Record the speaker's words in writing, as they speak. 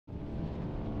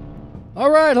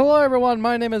Alright, hello everyone,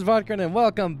 my name is Vodka and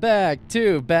welcome back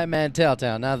to Batman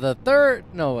Telltale. Now the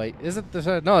it's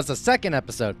the second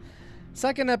episode.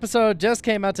 Second episode just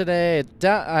came out today.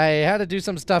 I had to do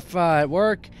some stuff at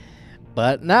work,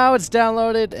 but now it's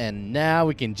downloaded and now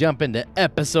we can jump into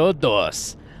episode 2.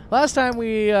 Last time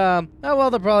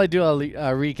they'll probably do a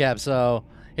recap, so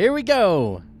here we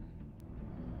go.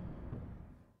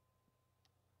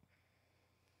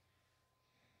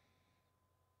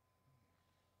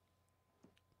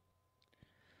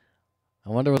 I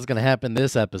wonder what's going to happen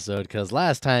this episode, because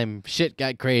last time, shit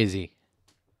got crazy.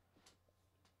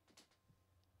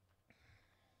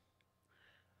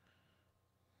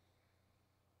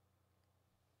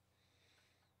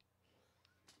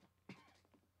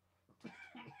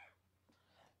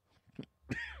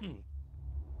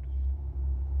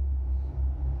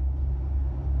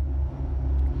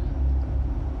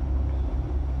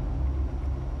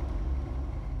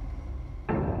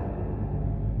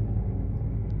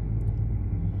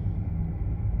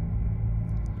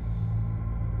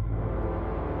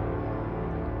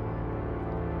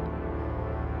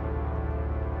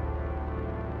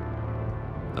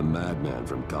 A madman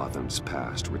from Gotham's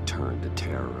past returned to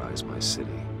terrorize my city.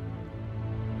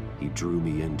 He drew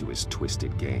me into his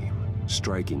twisted game,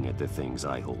 striking at the things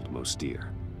I hold most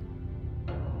dear.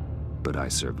 But I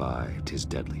survived his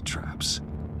deadly traps.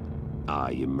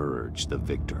 I emerged the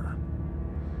victor.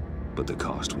 But the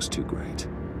cost was too great.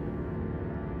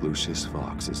 Lucius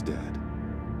Fox is dead.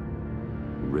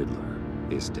 Riddler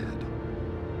is dead.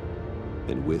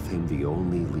 And with him, the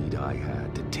only lead I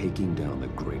had to taking down the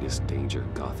greatest danger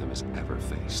Gotham has ever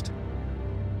faced.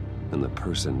 And the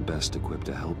person best equipped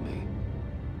to help me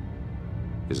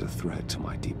is a threat to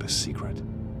my deepest secret.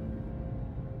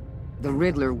 The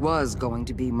Riddler was going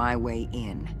to be my way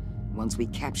in, once we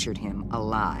captured him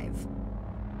alive.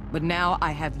 But now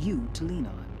I have you to lean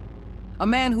on. A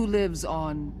man who lives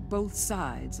on both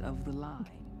sides of the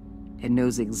line, and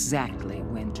knows exactly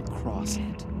when to cross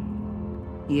it.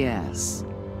 Yes,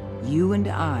 you and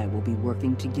I will be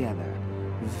working together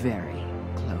very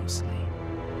closely.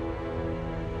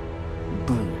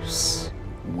 Bruce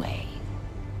Wayne.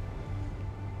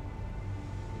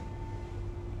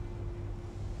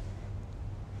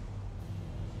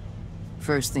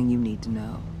 First thing you need to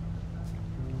know,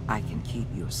 I can keep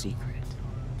your secret.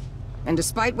 And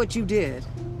despite what you did,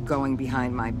 going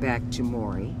behind my back to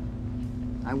Mori,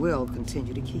 I will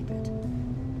continue to keep it.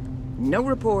 No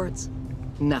reports.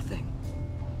 Nothing.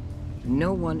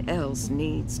 No one else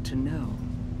needs to know.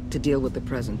 To deal with the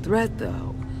present threat,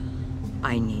 though,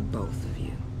 I need both of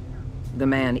you. The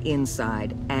man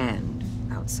inside and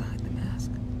outside the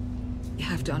mask. You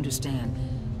have to understand,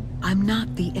 I'm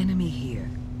not the enemy here.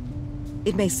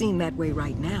 It may seem that way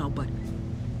right now, but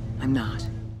I'm not.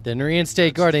 Then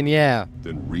reinstate Gordon, yeah.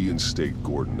 Then reinstate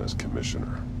Gordon as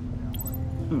commissioner.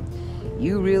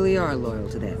 You really are loyal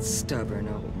to that stubborn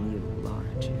old mule,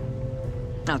 aren't you?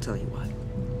 I'll tell you what.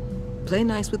 Play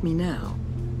nice with me now,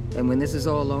 and when this is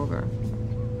all over,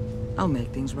 I'll make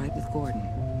things right with Gordon.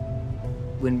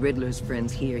 When Riddler's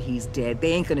friends hear he's dead,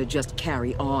 they ain't gonna just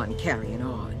carry on carrying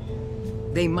on.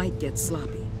 They might get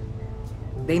sloppy.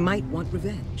 They might want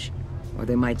revenge, or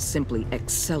they might simply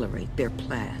accelerate their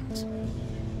plans.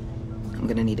 I'm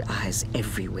gonna need eyes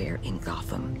everywhere in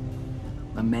Gotham.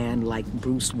 A man like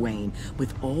Bruce Wayne,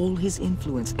 with all his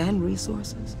influence and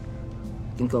resources,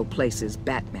 can go places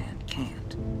Batman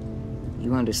can't.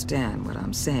 You understand what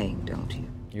I'm saying, don't you?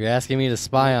 You're asking me to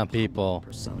spy on people.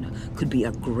 Persona could be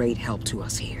a great help to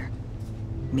us here.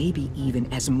 Maybe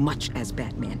even as much as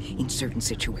Batman in certain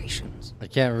situations. I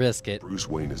can't risk it. Bruce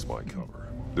Wayne is my cover.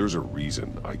 There's a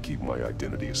reason I keep my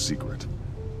identity a secret.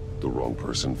 The wrong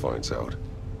person finds out,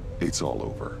 it's all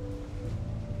over.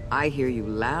 I hear you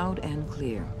loud and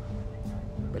clear.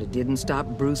 But it didn't stop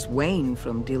Bruce Wayne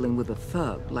from dealing with a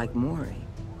thug like Mori.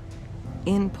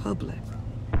 In public.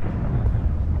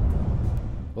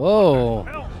 Whoa.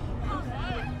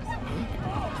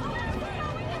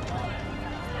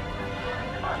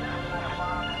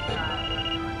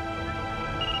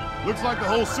 Looks like the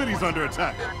whole city's under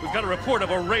attack. We've got a report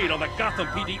of a raid on the Gotham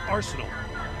PD arsenal.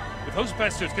 If those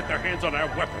bastards get their hands on our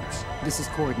weapons... This is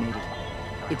coordinated.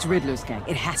 It's Riddler's gang.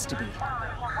 It has to be.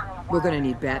 We're gonna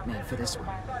need Batman for this one.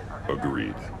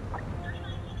 Agreed.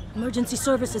 Emergency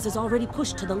services is already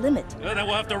pushed to the limit. Then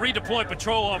we'll have to redeploy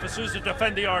patrol officers to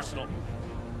defend the arsenal.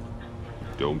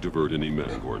 Don't divert any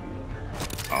men, Gordon.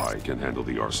 I can handle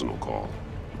the arsenal call.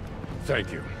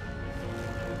 Thank you.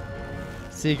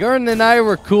 See, Gordon and I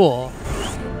were cool.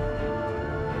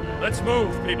 Let's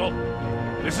move, people.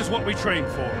 This is what we trained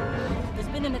for. There's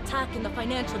been an attack in the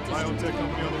financial district. Biotech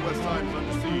company on the west side is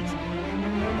under siege.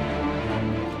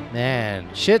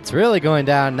 Man, shit's really going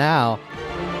down now.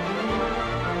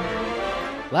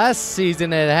 Last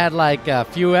season it had like a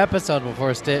few episodes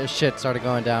before shit started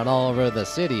going down all over the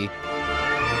city.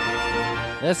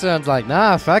 This one's like,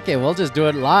 nah, fuck it, we'll just do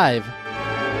it live.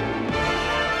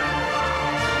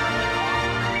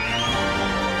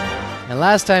 And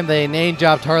last time they name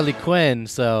dropped Harley Quinn,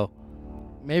 so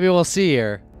maybe we'll see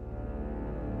her.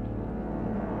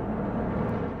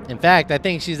 In fact, I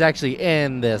think she's actually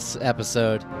in this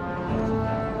episode.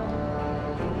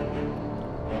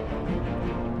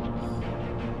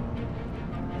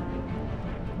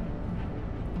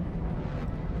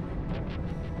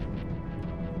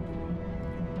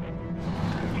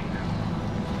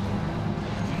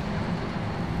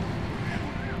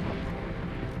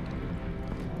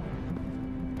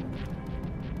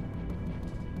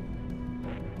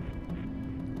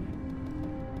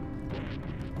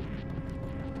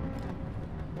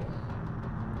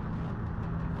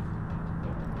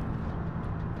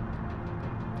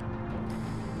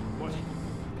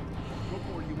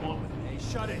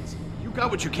 Shut it. You got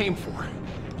what you came for.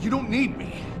 You don't need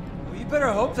me. Well, you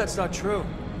better hope that's not true.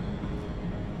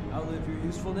 Outlive your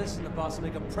usefulness and the boss will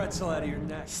make a pretzel out of your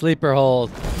neck. Sleeper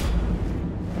hold.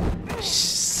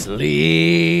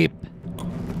 Sleep.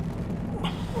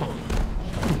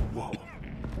 Whoa.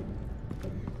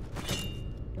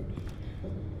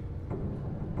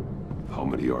 How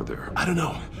many are there? I don't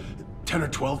know. 10 or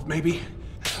 12, maybe?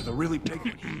 The really big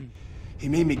one. He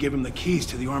made me give him the keys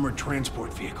to the armored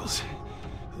transport vehicles.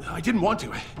 I didn't want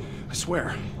to, I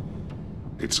swear.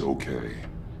 It's okay.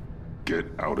 Get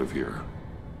out of here.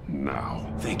 Now.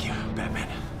 Thank you, Batman.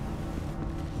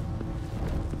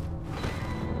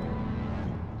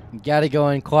 You gotta go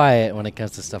in quiet when it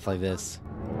comes to stuff like this.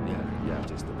 Yeah,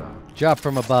 just about. Drop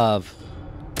from above.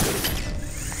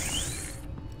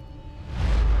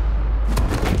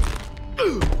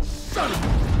 Son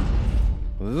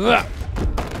of Ugh.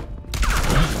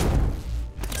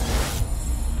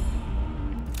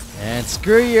 And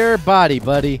screw your body,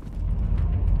 buddy.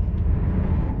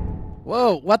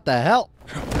 Whoa, what the hell?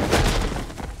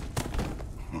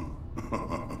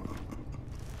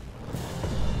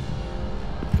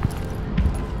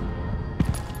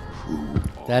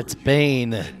 That's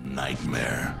Bane.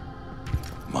 Nightmare.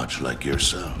 Much like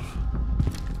yourself.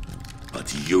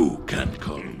 But you can't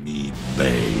call me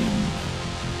Bane.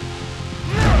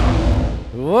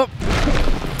 Whoop.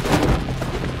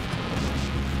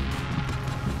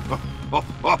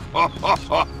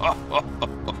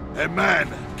 A man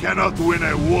cannot win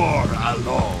a war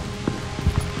alone.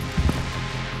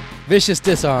 Vicious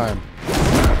disarm.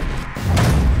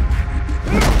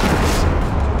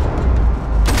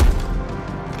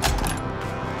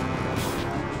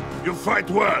 You fight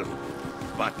well,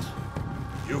 but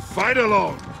you fight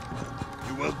alone.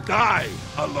 You will die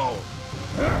alone.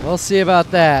 We'll see about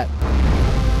that.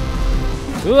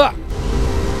 Ugh.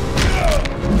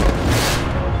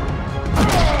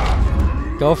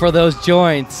 Go for those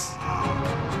joints.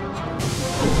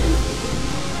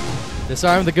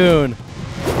 Disarm the goon.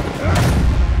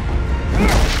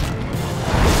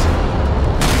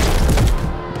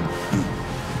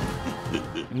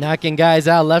 Knocking guys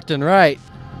out left and right.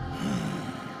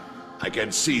 I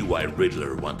can see why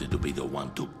Riddler wanted to be the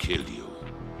one to kill you.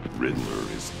 Riddler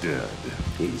is dead.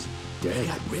 He's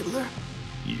dead. Riddler?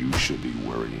 You should be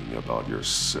worrying about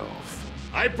yourself.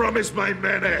 I promised my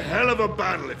men a hell of a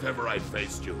battle if ever I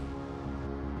faced you.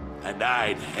 And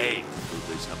I'd hate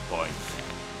to disappoint.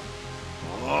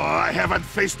 Oh, I haven't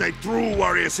faced a true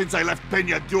warrior since I left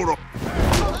Peña Duro.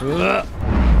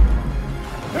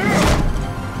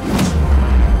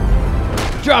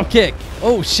 Drop kick.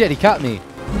 Oh shit, he caught me.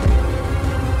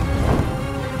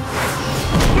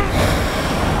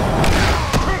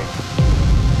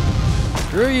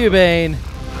 Screw you, Bane.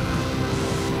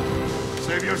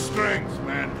 Save your strength,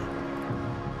 man.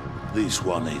 This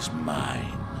one is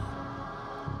mine.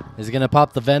 Is he gonna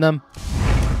pop the venom?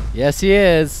 Yes, he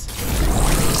is.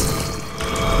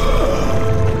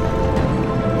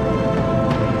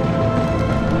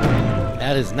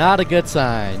 That is not a good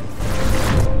sign.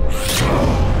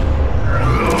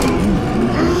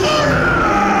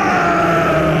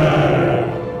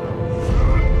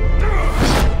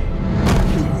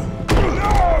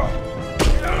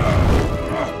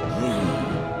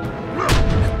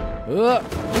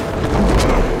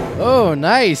 Oh,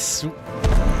 nice.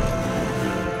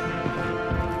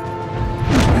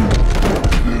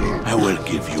 I will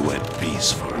give you a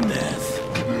peaceful death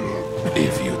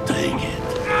if you take it.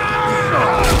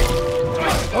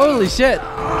 Holy shit.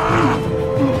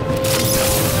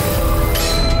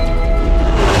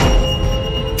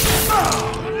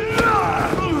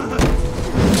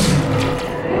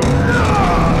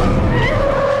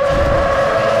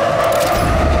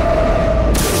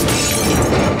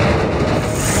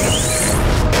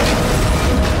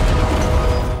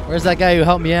 Where's that guy who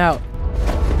helped me out?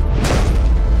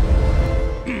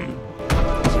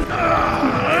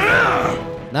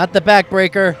 Not the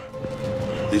backbreaker.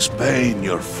 This pain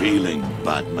you're feeling,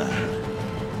 Batman.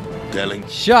 Telling...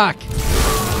 Shock.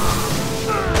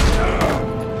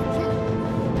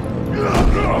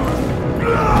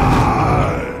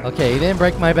 Okay, he didn't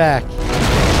break my back.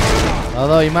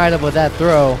 Although he might have with that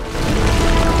throw.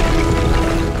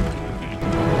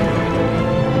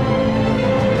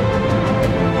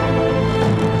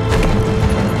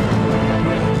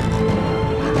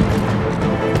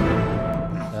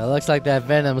 Looks like that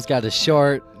Venom's got a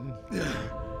short...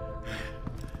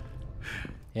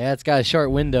 Yeah, it's got a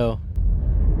short window.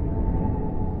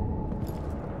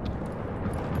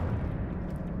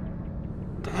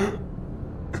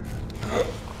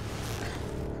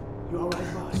 You all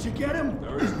right, boss? You get him?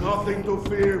 There is nothing to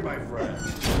fear, my friend.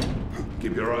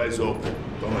 Keep your eyes open.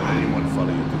 Don't let anyone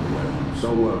follow you to the warehouse.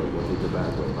 Don't worry, we'll take the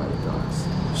back way by the docks.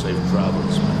 Safe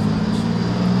travels, my friends.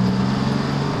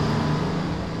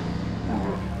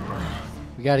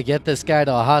 We gotta get this guy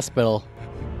to a hospital.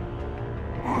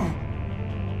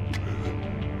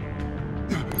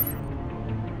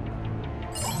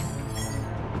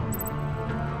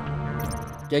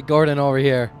 Get Gordon over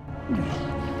here.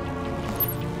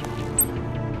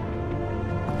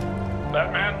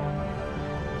 Batman?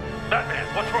 Batman,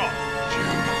 what's wrong?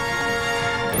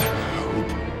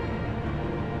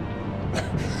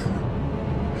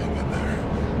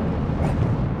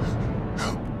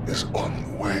 Help is on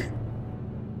the way.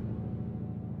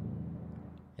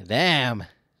 Damn. I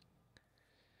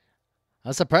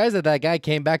was surprised that guy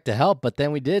came back to help, but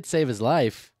then we did save his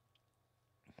life.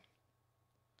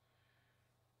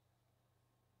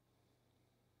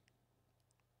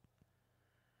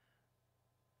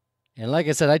 And like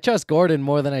I said, I trust Gordon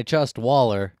more than I trust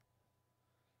Waller.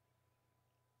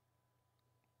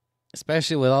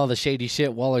 Especially with all the shady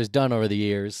shit Waller's done over the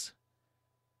years.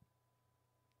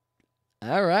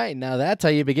 All right, now that's how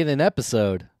you begin an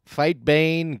episode. Fight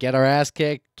Bane, get our ass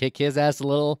kicked, kick his ass a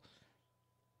little.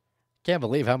 Can't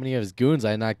believe how many of his goons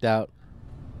I knocked out.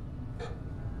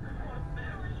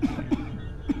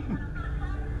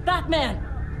 Batman!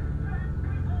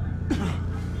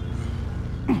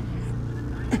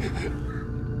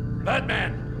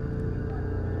 Batman!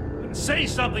 Say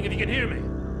something if you can hear me.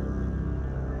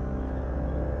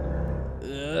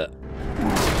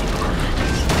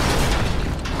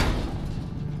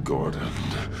 Gordon.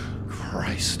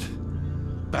 Christ.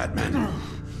 Batman.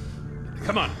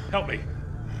 Come on, help me.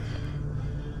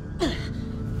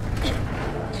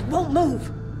 It won't move.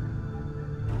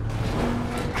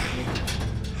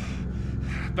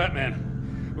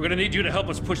 Batman, we're gonna need you to help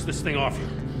us push this thing off you.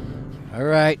 All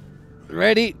right,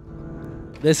 ready?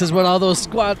 This is what all those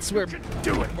squats were.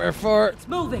 Do it. Were for. It's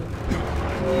moving.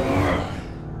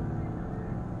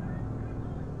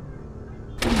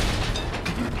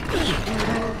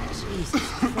 Jesus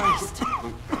Christ.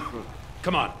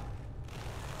 Come on.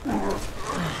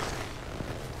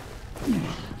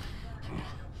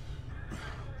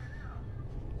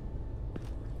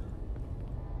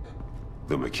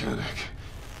 The mechanic.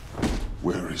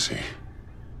 Where is he?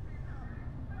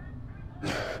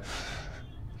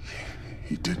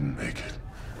 He didn't make it.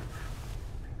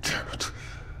 Damn it.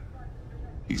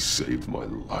 He saved my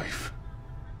life.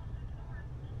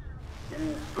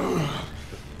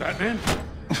 Batman?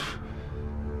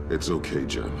 It's okay,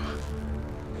 Jim.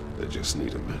 I just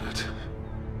need a minute.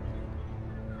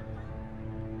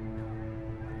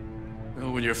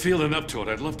 Well, when you're feeling up to it,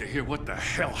 I'd love to hear what the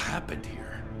hell happened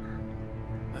here.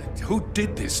 Who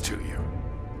did this to you?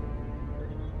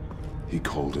 He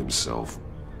called himself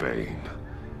Bane.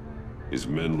 His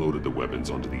men loaded the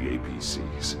weapons onto the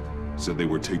APCs. Said they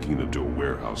were taking them to a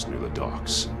warehouse near the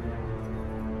docks.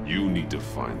 You need to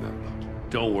find them.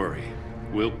 Don't worry.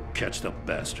 We'll catch the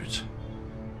bastards.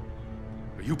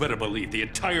 You better believe the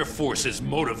entire force is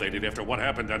motivated after what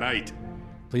happened tonight.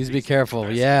 Please be careful,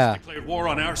 yeah. Declared war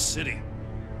on our city.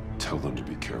 Tell them to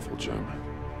be careful, Jim.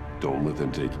 Don't let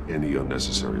them take any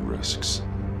unnecessary risks.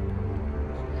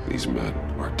 These men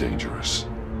are dangerous.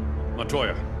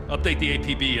 Montoya, update the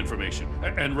APB information.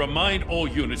 And remind all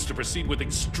units to proceed with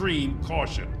extreme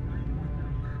caution.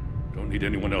 Don't need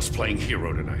anyone else playing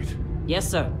hero tonight. Yes,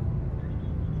 sir.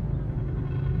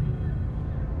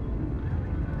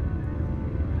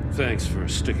 Thanks for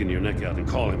sticking your neck out and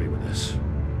calling me with this.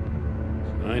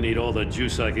 I need all the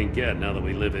juice I can get now that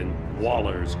we live in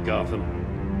Waller's Gotham.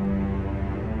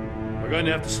 We're going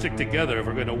to have to stick together if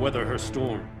we're going to weather her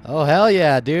storm. Oh, hell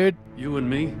yeah, dude. You and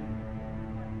me,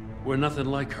 we're nothing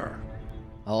like her.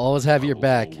 I'll always have your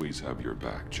back. Always have your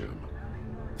back, Jim.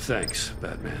 Thanks,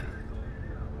 Batman.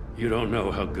 You don't know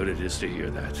how good it is to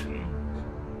hear that.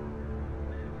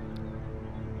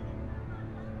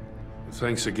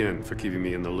 Thanks again for keeping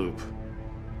me in the loop.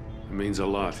 It means a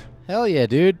lot. Hell yeah,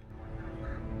 dude.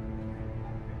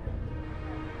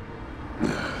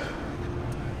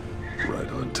 Right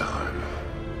on time.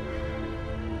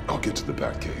 I'll get to the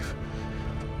Batcave.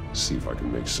 See if I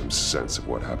can make some sense of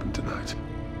what happened tonight.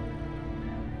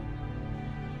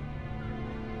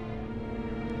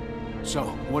 So,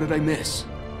 what did I miss?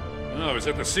 Oh, I was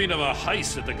at the scene of a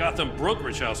heist at the Gotham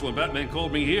brokerage house when Batman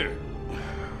called me here.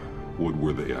 What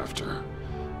were they after?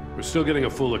 We're still getting a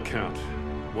full account.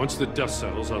 Once the dust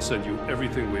settles, I'll send you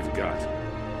everything we've got.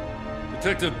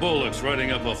 Detective Bullock's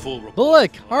writing up a full report.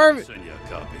 Bullock, Harvey. I'll send you a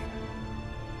copy.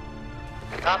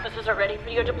 Officers are ready for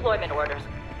your deployment orders.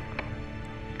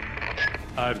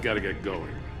 I've got to get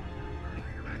going.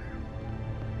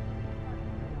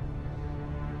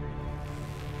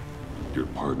 Your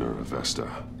partner, Avesta.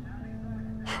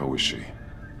 How is she?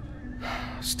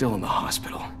 Still in the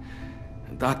hospital.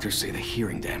 Doctors say the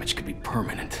hearing damage could be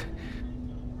permanent.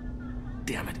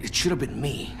 Damn it, it should have been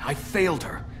me. I failed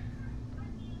her.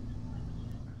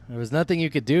 There was nothing you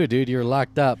could do, dude. You're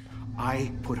locked up.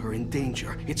 I put her in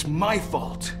danger. It's my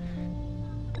fault.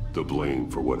 The blame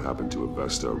for what happened to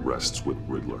Avesta rests with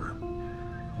Riddler,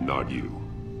 not you.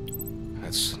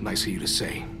 That's nice of you to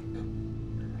say.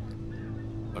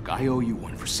 Look, I owe you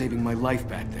one for saving my life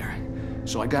back there.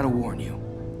 So I gotta warn you.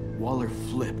 Waller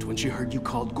flipped when she heard you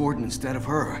called Gordon instead of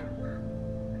her.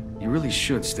 You really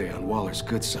should stay on Waller's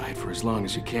good side for as long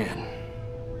as you can.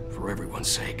 For everyone's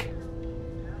sake.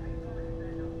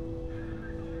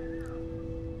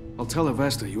 I'll tell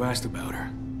Avesta you asked about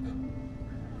her.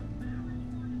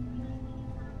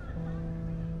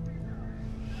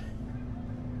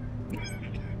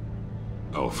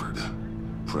 Alfred,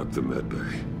 prep the med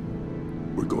bay.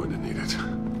 We're going to need it.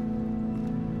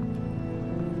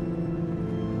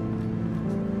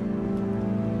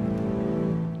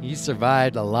 He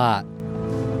survived a lot.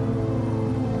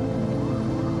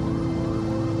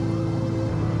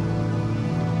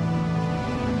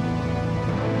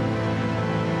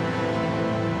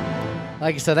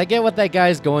 Like I said, I get what that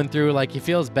guy's going through. Like, he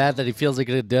feels bad that he feels he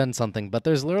could have done something, but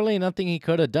there's literally nothing he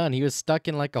could have done. He was stuck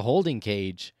in like a holding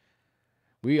cage.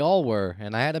 We all were,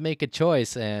 and I had to make a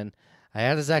choice, and I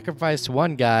had to sacrifice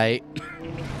one guy.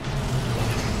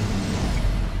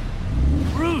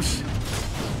 Bruce!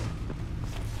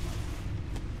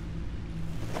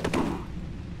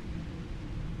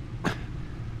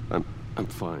 I'm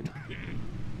fine.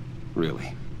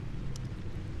 Really.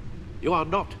 You are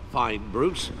not fine,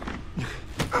 Bruce.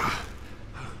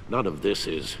 None of this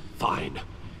is fine.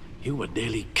 You were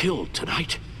nearly killed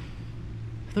tonight.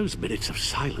 Those minutes of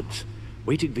silence,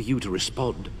 waiting for you to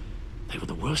respond, they were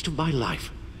the worst of my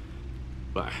life.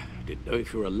 I didn't know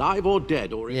if you were alive or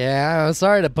dead or... Yeah, I'm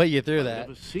sorry to put you through that. I'll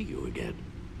never see you again.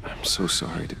 I'm so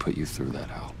sorry to put you through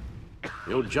that, Al.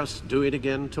 You'll just do it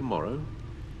again tomorrow?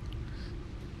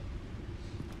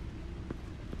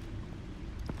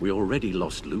 We already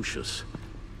lost Lucius.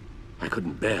 I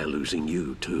couldn't bear losing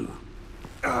you, too.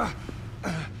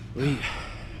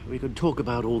 We can talk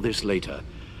about all this later.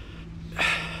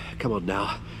 Come on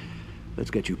now. Let's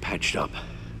get you patched up.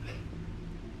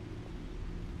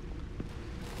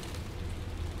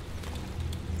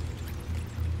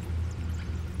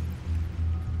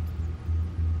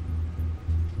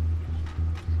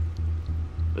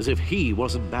 As if he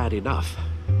wasn't bad enough,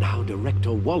 now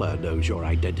Director Waller knows your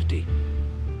identity.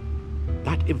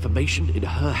 That information in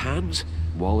her hands?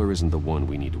 Waller isn't the one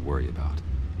we need to worry about.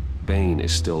 Bane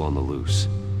is still on the loose,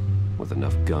 with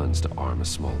enough guns to arm a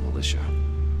small militia.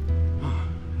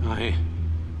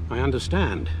 I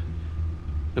understand.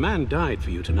 The man died for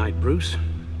you tonight, Bruce.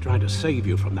 Tried to save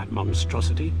you from that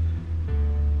monstrosity.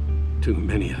 Too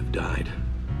many have died.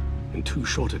 In too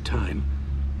short a time.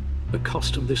 The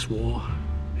cost of this war,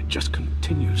 it just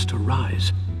continues to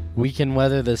rise. We can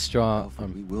weather this storm.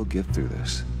 We will get through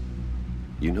this.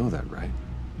 You know that, right?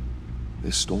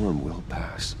 This storm will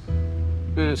pass.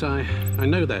 Yes, I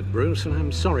know that, Bruce, and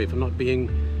I'm sorry for not being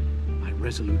my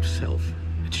resolute self.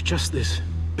 It's just this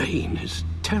Bane is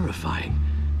terrifying.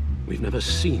 We've never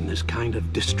seen this kind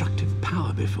of destructive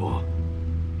power before.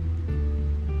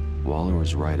 Waller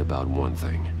was right about one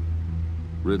thing.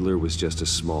 Riddler was just a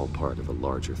small part of a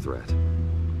larger threat.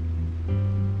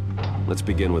 Let's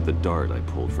begin with the dart I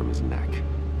pulled from his neck.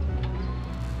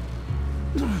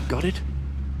 Got it?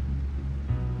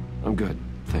 I'm good,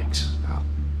 thanks, Al.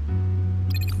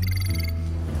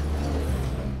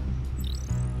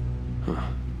 Huh.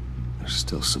 There's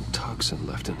still some toxin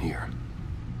left in here.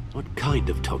 What kind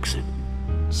of toxin?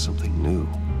 Something new.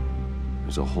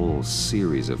 There's a whole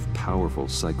series of powerful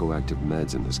psychoactive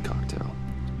meds in this cocktail.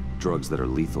 Drugs that are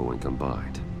lethal when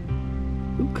combined.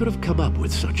 Who could have come up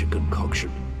with such a concoction?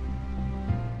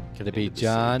 Could it be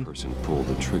John? The person pulled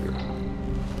the trigger.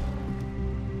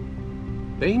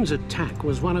 Bane's attack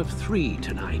was one of 3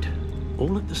 tonight,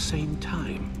 all at the same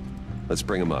time. Let's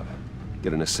bring him up.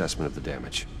 Get an assessment of the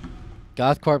damage.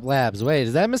 Gothcorp Labs. Wait,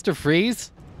 is that Mr. Freeze?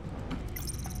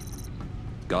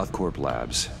 Gothcorp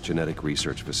Labs, genetic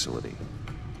research facility.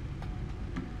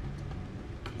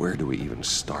 Where do we even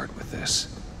start with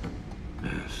this?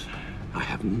 Yes, I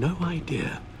have no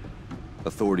idea.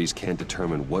 Authorities can't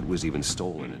determine what was even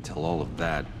stolen until all of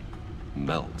that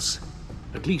melts.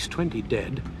 At least 20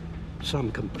 dead,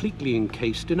 some completely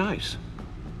encased in ice.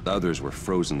 The others were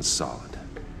frozen solid.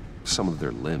 Some of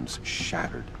their limbs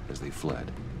shattered as they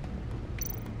fled.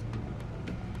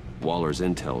 Waller's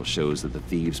intel shows that the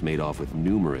thieves made off with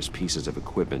numerous pieces of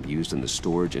equipment used in the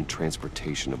storage and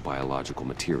transportation of biological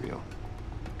material.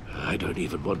 I don't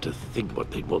even want to think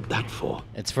what they'd want that for.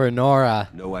 It's for Nora.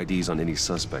 No IDs on any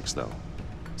suspects, though.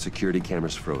 Security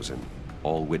cameras frozen.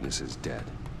 All witnesses dead.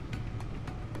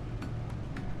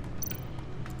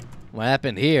 What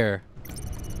happened here?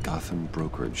 Gotham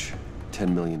brokerage.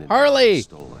 10 million in Harley!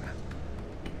 Stolen.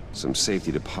 Some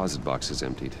safety deposit boxes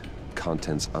emptied.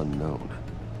 Contents unknown.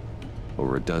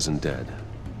 Over a dozen dead,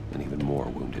 and even more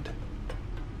wounded.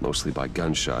 Mostly by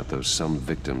gunshot, though some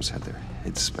victims had their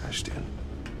heads smashed in.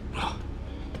 Oh,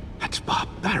 that's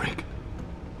barbaric.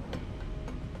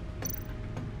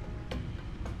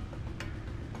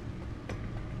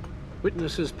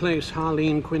 Witnesses place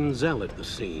Harleen Quinzel at the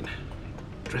scene,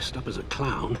 dressed up as a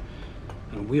clown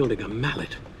and wielding a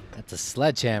mallet. That's a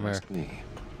sledgehammer. Ask me.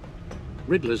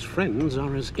 Riddler's friends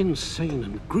are as insane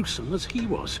and gruesome as he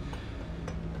was.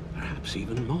 Perhaps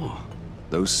even more.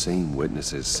 Those same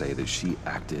witnesses say that she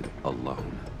acted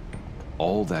alone.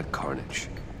 All that carnage.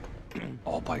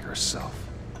 All by herself.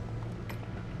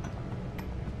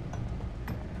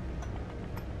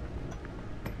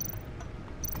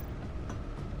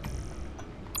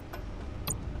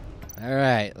 All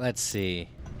right, let's see.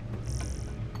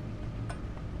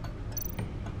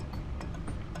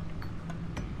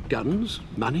 Guns,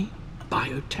 money,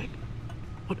 biotech.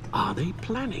 What are they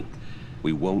planning?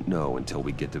 We won't know until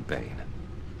we get to Bane.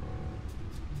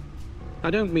 I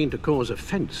don't mean to cause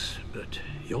offense, but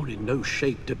you're in no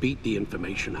shape to beat the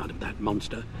information out of that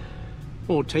monster,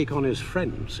 or take on his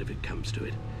friends if it comes to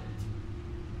it.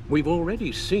 We've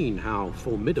already seen how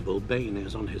formidable Bane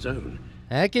is on his own.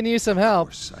 I can use some help.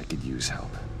 Of course, I could use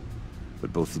help.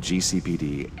 But both the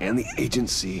GCPD and the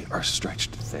agency are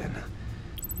stretched thin.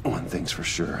 One thing's for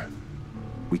sure.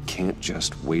 We can't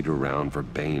just wait around for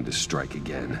Bane to strike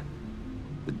again.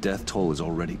 The death toll is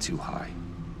already too high.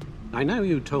 I know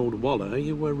you told Waller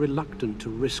you were reluctant to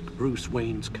risk Bruce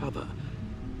Wayne's cover,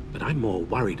 but I'm more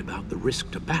worried about the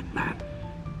risk to Batman,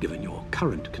 given your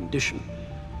current condition.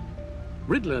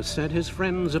 Riddler said his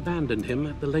friends abandoned him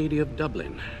at the Lady of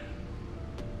Dublin.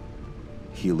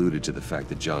 He alluded to the fact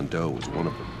that John Doe was one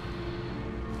of them.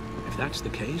 If that's the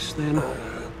case, then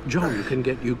John can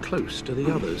get you close to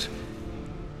the others.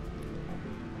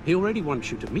 He already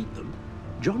wants you to meet them.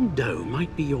 John Doe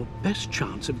might be your best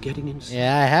chance of getting inside.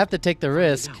 Yeah, I have to take the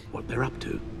risk. What they're up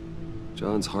to.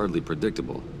 John's hardly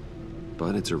predictable,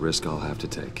 but it's a risk I'll have to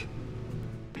take.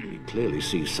 He clearly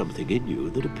sees something in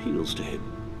you that appeals to him.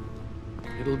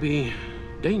 It'll be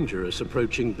dangerous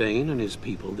approaching Bane and his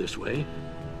people this way.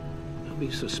 They'll be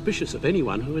suspicious of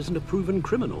anyone who isn't a proven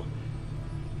criminal.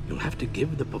 You'll have to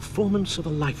give the performance of a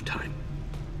lifetime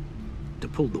to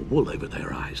pull the wool over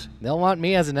their eyes. They'll want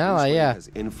me as an ally, yeah.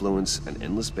 Has influence, an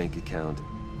endless bank account,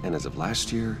 and as of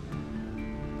last year,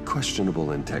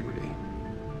 questionable integrity.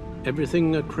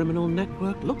 Everything a criminal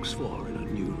network looks for in a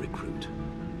new recruit.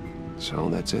 So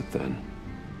that's it then.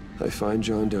 I find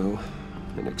John Doe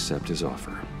and accept his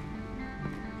offer.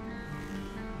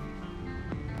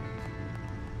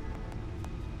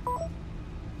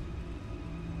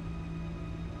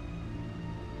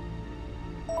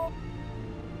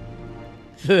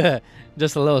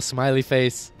 Just a little smiley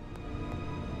face.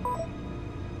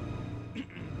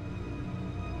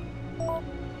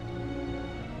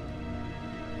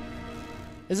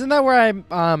 Isn't that where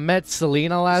I met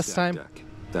Selena last time? Deck.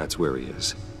 That's where he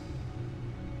is.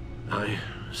 I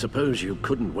suppose you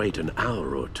couldn't wait an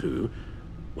hour or two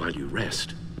while you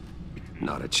rest.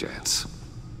 Not a chance.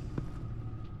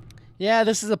 Yeah,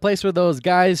 this is a place where those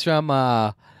guys from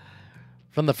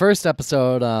the first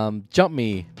episode jumped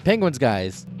me. Penguins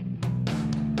guys.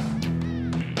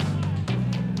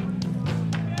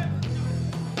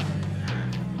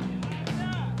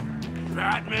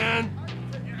 Batman!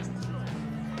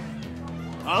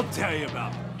 I'll tell you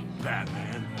about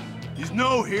Batman. He's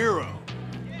no hero.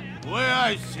 The way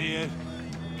I see it,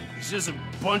 he's just a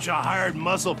bunch of hired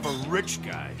muscle for rich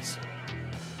guys.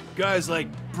 Guys like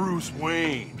Bruce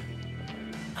Wayne.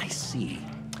 I see.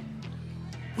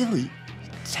 Willie,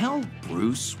 tell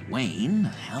Bruce Wayne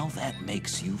how that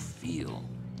makes you feel.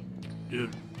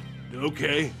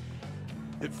 Okay.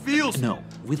 It feels... No,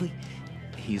 Willie,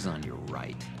 he's on your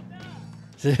right.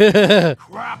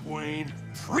 Crap, Wayne.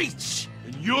 Preach!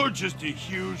 And you're just a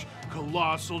huge,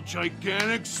 colossal,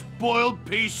 gigantic, spoiled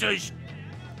piece of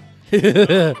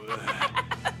I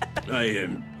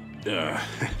am...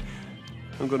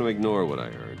 I'm going to ignore what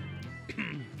I heard.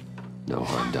 No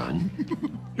harm done.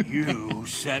 You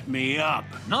set me up.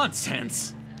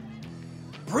 Nonsense!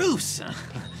 Bruce!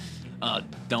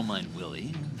 Don't mind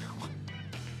Willie.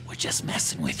 We're just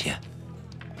messing with you.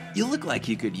 You look like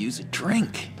you could use a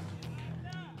drink.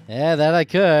 Yeah, that I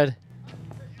could.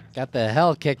 Got the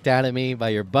hell kicked out of me by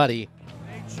your buddy.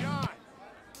 Hey, John.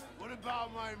 What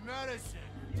about my medicine?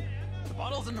 The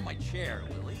bottle's under my chair,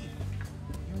 Willie.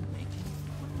 You're making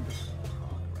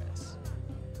progress.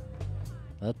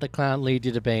 Let the clown lead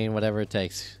you to Bane, whatever it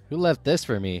takes. Who left this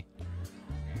for me?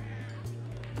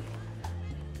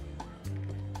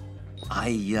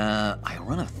 I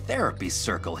run a therapy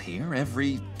circle here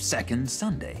every second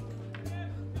Sunday.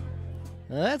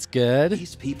 Well, that's good.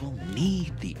 These people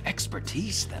need the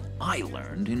expertise that I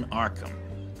learned in Arkham.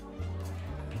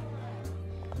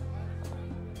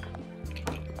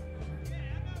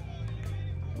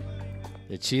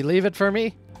 Did she leave it for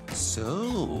me?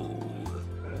 So,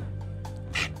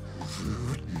 that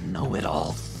rude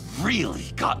know-it-all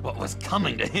really got what was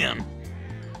coming to him.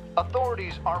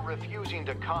 Authorities are refusing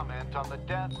to comment on the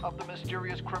death of the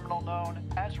mysterious criminal known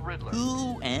as Riddler.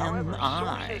 Who am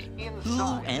I? Who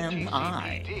am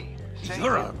I?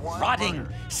 You're a rotting,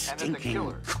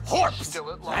 stinking corpse.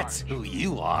 That's who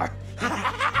you are.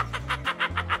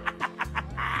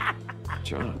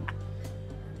 John,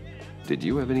 did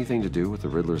you have anything to do with the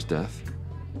Riddler's death?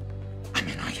 I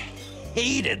mean, I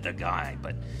hated the guy,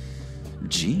 but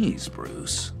geez,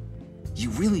 Bruce. You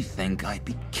really think I'd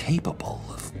be capable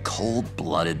of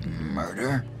cold-blooded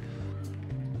murder?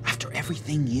 After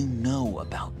everything you know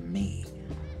about me,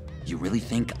 you really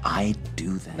think I'd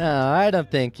do that? No, I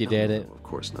don't think you did it. No, of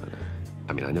course not.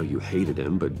 I mean, I know you hated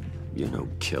him, but you're no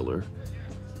killer.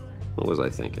 What was I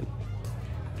thinking?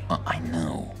 I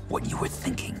know what you were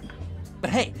thinking.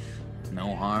 But hey,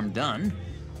 no harm done.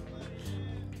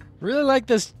 Really like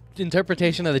this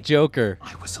interpretation of the Joker.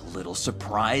 I was a little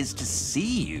surprised to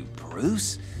see you,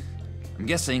 Bruce. I'm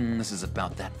guessing this is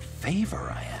about that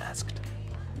favor I asked.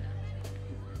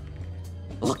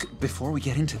 Look, before we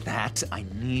get into that, I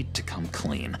need to come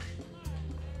clean.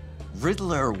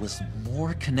 Riddler was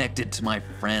more connected to my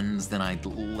friends than I'd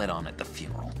let on at the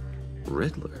funeral.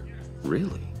 Riddler?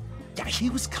 Really? Yeah, he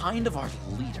was kind of our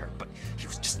leader, but he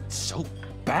was just so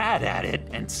bad at it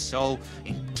and so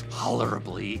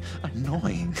intolerably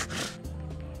annoying.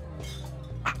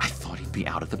 I thought he'd be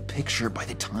out of the picture by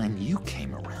the time you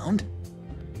came around.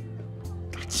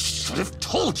 I should have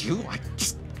told you.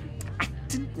 I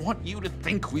didn't want you to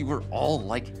think we were all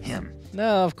like him.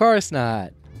 No, of course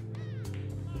not.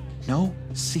 No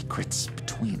secrets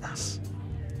between us.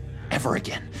 Ever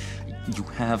again. You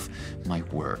have my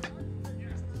word.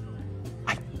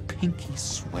 I pinky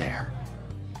swear.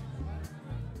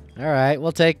 All right,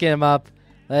 we'll take him up.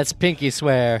 Let's pinky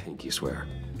swear. Pinky swear.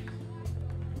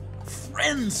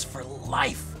 Friends for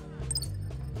life.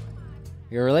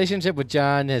 Your relationship with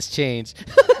John has changed.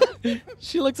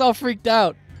 She looks all freaked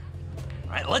out.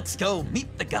 All right, let's go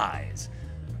meet the guys.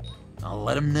 I'll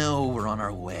let them know we're on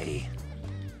our way.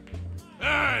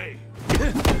 Hey!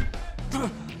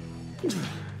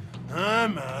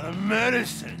 I'm out of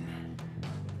medicine.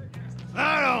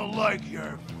 I don't like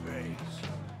your face.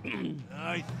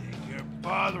 I think you're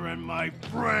bothering my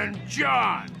friend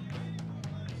John.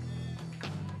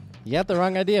 You got the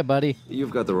wrong idea, buddy.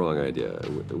 You've got the wrong idea.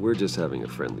 We're just having a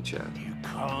friendly chat. You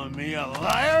calling me a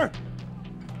liar?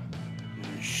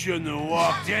 You shouldn't have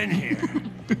walked in here.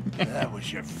 That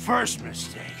was your first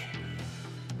mistake.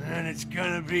 And it's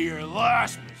gonna be your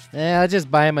last mistake. Yeah, I'll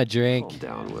just buy him a drink. Calm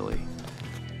down, Willie.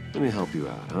 Let me help you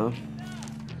out, huh?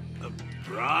 A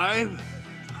bribe?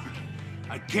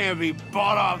 I can't be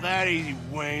bought off that easy,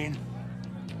 Wayne.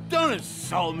 Don't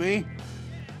insult me.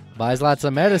 Buys lots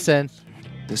of medicine.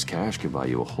 This cash could buy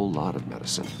you a whole lot of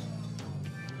medicine.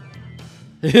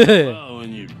 Well,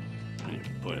 when you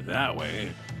put it that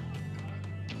way.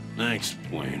 Thanks,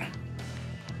 Wayne.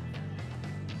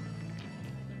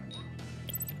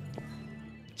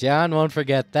 John won't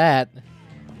forget that.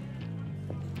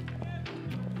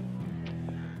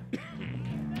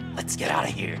 out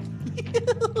of here.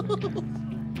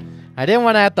 I didn't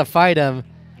want to have to fight him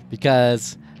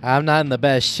because I'm not in the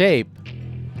best shape.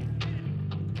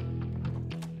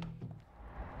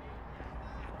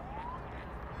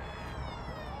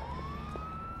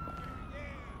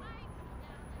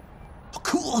 Oh,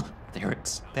 cool. They're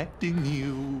expecting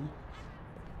you.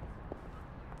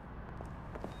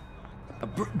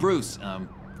 Bruce,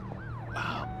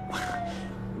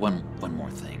 one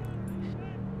more thing.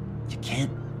 You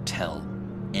can't tell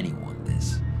anyone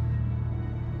this.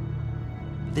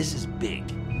 This is big.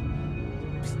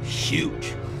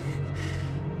 Huge.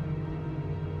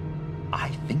 I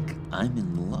think I'm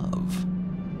in love.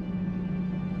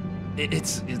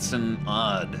 It's an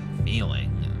odd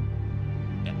feeling.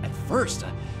 At first,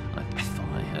 I thought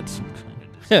I had some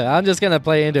kind of... I'm just gonna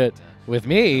play into it with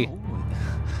me.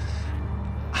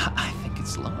 I think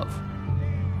it's love.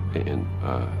 And,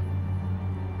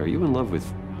 are you in love with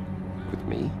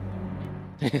me?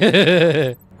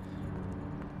 But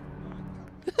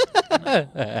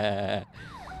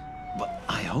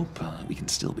I hope we can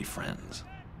still be friends.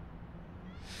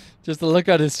 Just the look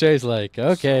on his face like,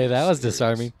 okay, that was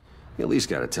disarming. You at least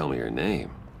gotta tell me her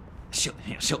name. She'll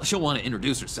want to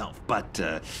introduce herself, but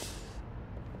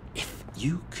if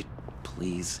you could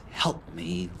please help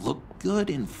me look good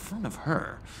in front of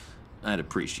her, I'd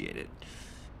appreciate it.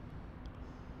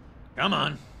 Come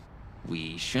on.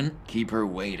 We shouldn't keep her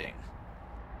waiting.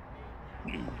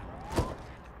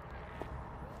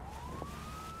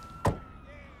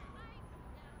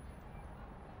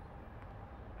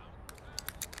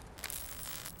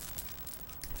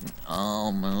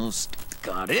 Almost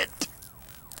got it.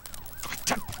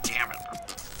 God damn it. I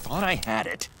thought I had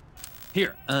it.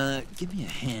 Here, give me a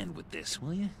hand with this,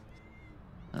 will you?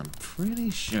 I'm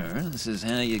pretty sure this is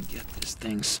how you get this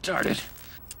thing started.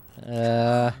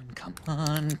 Come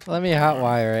on. Let me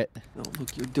hotwire it. No,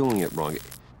 look, you're doing it wrong.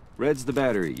 Red's the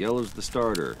battery, yellow's the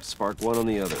starter. Spark one on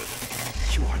the other.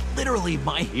 You are literally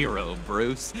my hero,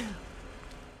 Bruce.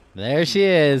 There she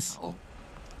is. Oh.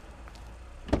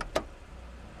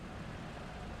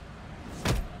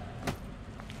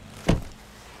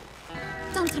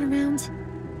 Don't turn around.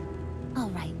 All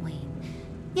right, Wayne.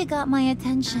 You got my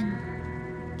attention.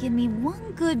 Give me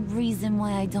one good reason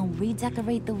why I don't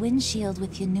redecorate the windshield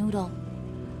with your noodle.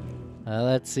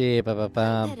 Let's see. I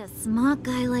bet a smart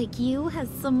guy like you has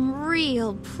some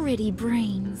real pretty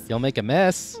brains. You'll make a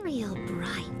mess. Real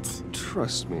bright.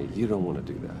 Trust me, you don't want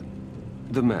to do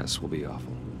that. The mess will be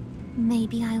awful.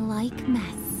 Maybe I like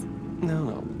mess.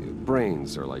 No,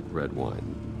 brains are like red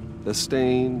wine. The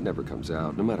stain never comes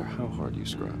out, no matter how hard you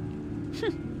scrub.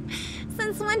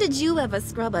 Since when did you ever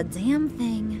scrub a damn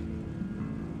thing?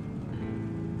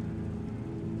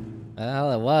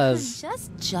 Well, it was.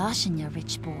 Just joshing you,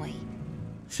 rich boy.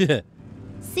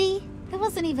 See? There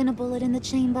wasn't even a bullet in the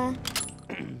chamber.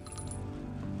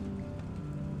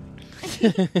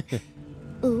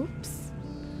 Oops.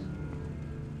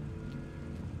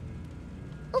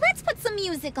 Let's put some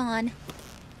music on.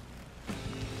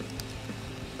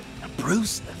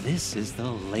 Bruce, this is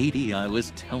the lady I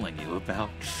was telling you about.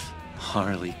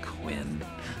 Harley Quinn.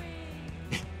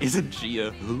 Isn't she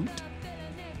a hoot?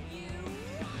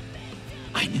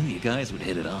 I knew you guys would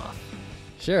hit it off.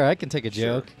 Sure, I can take a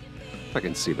joke. I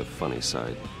can see the funny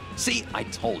side. See, I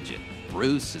told you.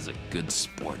 Bruce is a good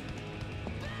sport.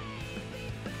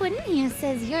 Puddin' here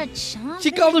says you're chomping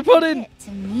She called her Puddin'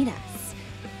 to meet us.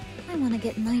 I want to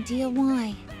get an idea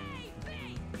why.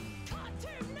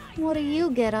 What do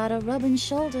you get out of rubbing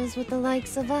shoulders with the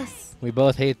likes of us? We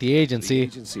both hate the agency. The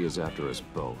agency is after us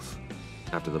both.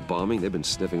 After the bombing, they've been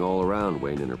sniffing all around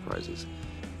Wayne Enterprises.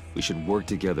 We should work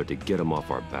together to get them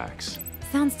off our backs.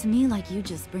 Sounds to me like you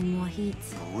just bring more heat.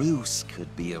 Bruce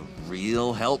could be a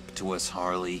real help to us,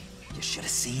 Harley. You should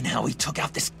have seen how he took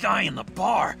out this guy in the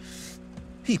bar.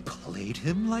 He played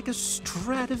him like a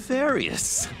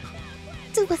Stradivarius.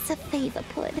 Do us a favor,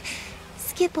 Pud.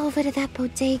 Skip over to that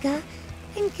bodega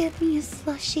and get me a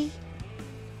slushie.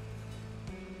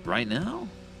 Right now?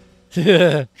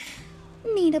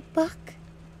 Need a buck?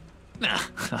 Nah,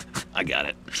 I got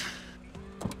it.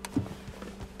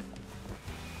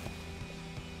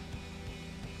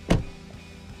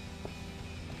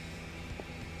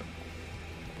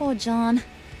 Poor John.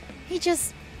 He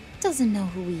just doesn't know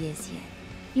who he is yet.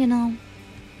 You know,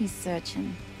 he's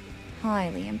searching.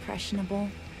 Highly impressionable.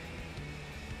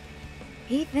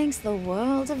 He thinks the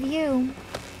world of you.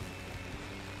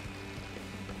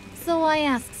 So I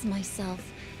asks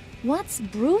myself, what's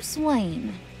Bruce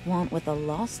Wayne want with a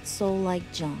lost soul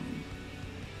like John?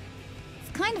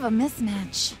 It's kind of a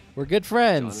mismatch. We're good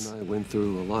friends. John and I went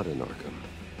through a lot in Arkham.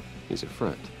 He's a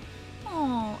friend.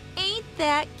 Oh, ain't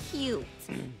that cute.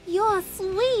 You're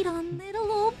sweet on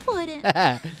little old puddin'.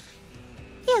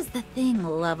 Here's the thing,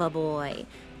 lover boy.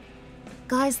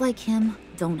 Guys like him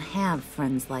don't have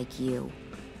friends like you.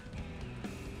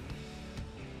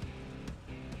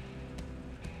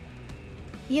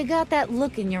 You got that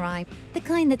look in your eye, the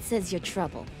kind that says you're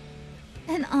trouble.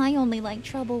 And I only like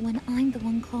trouble when I'm the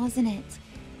one causing it.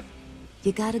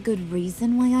 You got a good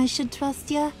reason why I should trust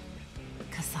you?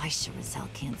 'Cause I sure as hell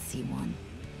can't see one.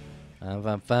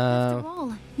 After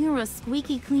all, you're a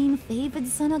squeaky clean favored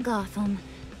son of Gotham.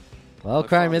 Well,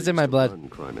 crime is in my blood.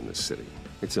 Crime in the city.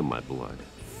 It's in my blood.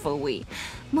 Phooey.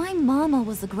 My mama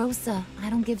was a grocer. I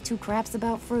don't give two craps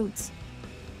about fruits.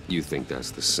 You think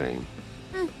that's the same?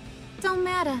 Don't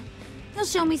matter. You'll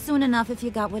show me soon enough if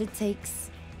you got what it takes.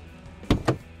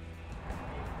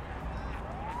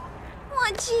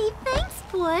 Aw, gee, thanks,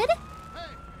 bud.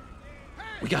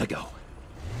 We gotta go.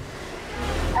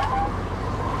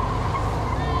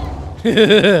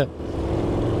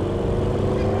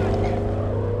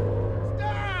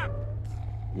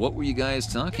 What were you guys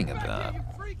talking about?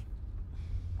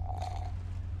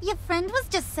 Your friend was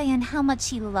just saying how much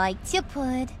he liked you,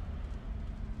 Pud.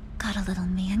 Got a little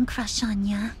man crush on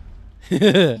ya.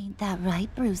 Ain't that right,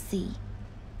 Brucey?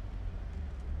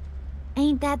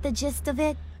 Ain't that the gist of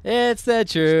it? It's the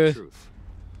truth.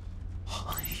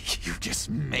 You just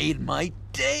made my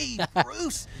day,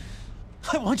 Bruce.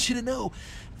 I want you to know,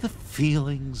 the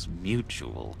feeling's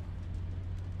mutual.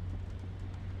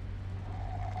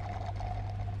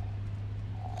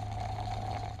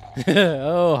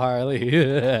 Oh, Harley.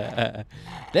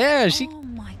 There, she... Oh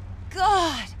my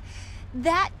god!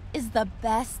 That is the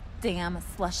best damn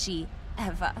slushie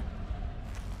ever.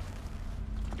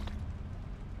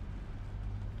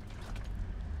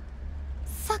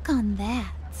 Suck on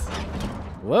that.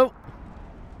 Whoa.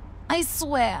 I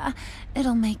swear,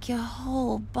 it'll make your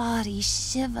whole body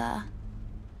shiver.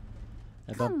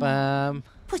 Come on,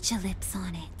 put your lips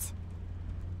on it.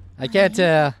 I can't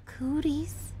tell.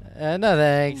 Cooties. No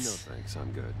thanks. No thanks,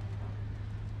 I'm good.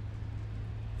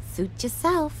 Suit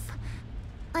yourself.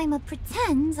 I'ma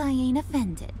pretend I ain't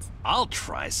offended. I'll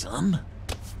try some.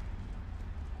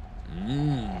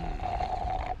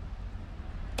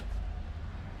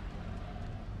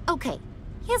 Okay,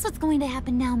 here's what's going to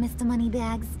happen now, Mr.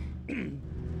 Moneybags.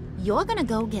 You're gonna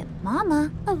go get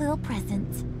Mama a little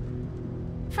present.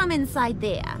 From inside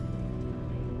there.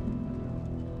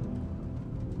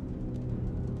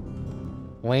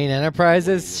 Wayne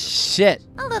Enterprises? Shit.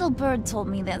 A little bird told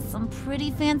me there's some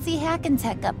pretty fancy hacking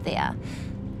tech up there.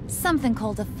 Something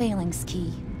called a phalanx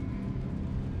key.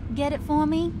 Get it for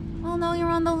me? I'll know you're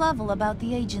on the level about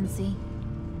the agency.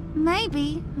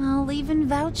 Maybe I'll even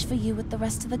vouch for you with the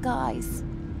rest of the guys.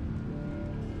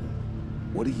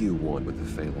 What do you want with the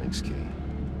phalanx key?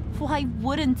 Why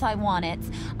wouldn't I want it?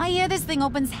 I hear this thing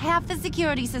opens half the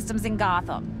security systems in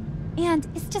Gotham. And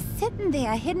it's just sitting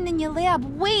there, hidden in your lab,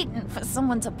 waiting for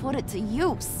someone to put it to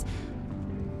use.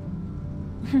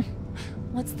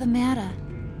 What's the matter?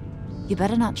 You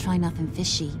better not try nothing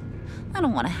fishy. I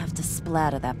don't want to have to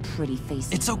splatter that pretty face.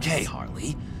 It's okay,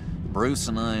 Harley. Bruce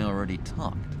and I already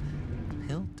talked.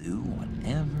 He'll do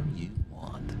whatever you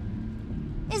want.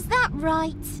 Is that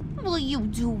right? Will you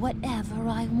do whatever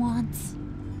I want?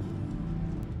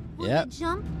 Will you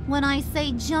jump when I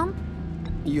say jump?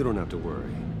 You don't have to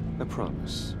worry. I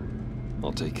promise.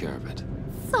 I'll take care of it.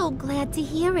 So glad to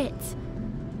hear it.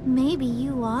 Maybe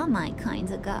you are my kind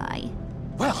of guy.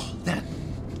 Well, then,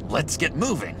 let's get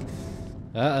moving.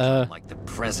 Like the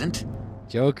present.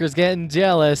 Joker's getting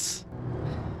jealous.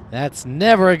 That's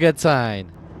never a good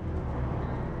sign.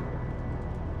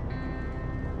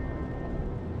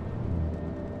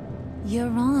 You're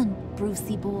on,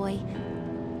 Brucey boy.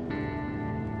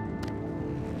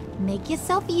 Make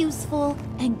yourself useful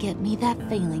and get me that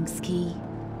phalanx key.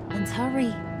 And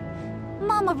hurry.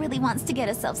 Mama really wants to get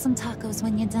herself some tacos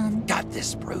when you're done. Got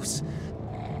this, Bruce.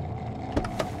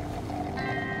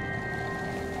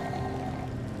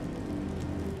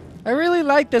 I really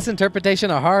like this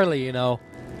interpretation of Harley, you know.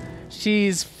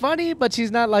 She's funny, but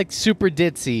she's not like super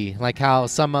ditzy, like how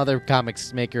some other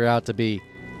comics make her out to be.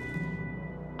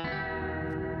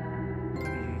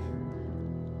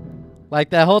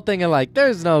 Like that whole thing of like,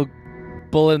 there's no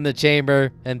bullet in the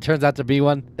chamber, and turns out to be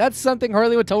one. That's something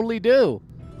Harley would totally do.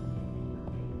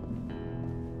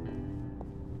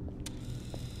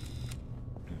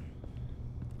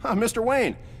 Mr.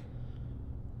 Wayne.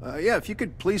 Yeah, if you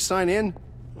could please sign in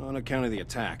on account of the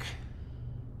attack.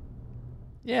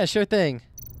 Yeah, sure thing.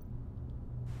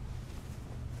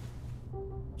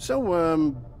 So,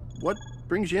 what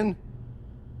brings you in?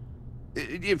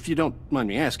 If you don't mind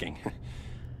me asking.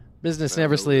 Business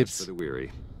never sleeps. For the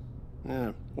weary.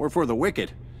 Yeah, or for the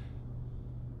wicked.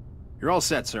 You're all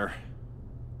set, sir.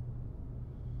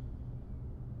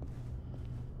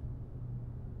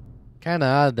 Kind of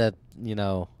odd that, you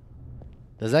know...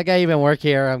 Does that guy even work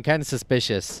here? I'm kind of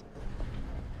suspicious.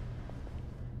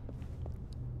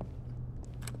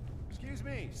 Excuse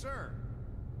me, sir.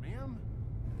 Ma'am?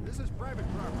 This is private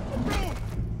property.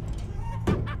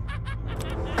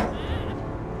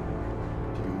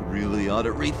 You really ought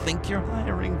to rethink your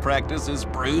hiring practices,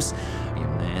 Bruce. Your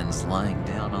man's lying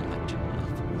down on the job.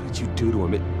 What did you do to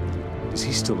him? Is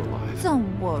he still alive?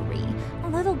 Don't worry. A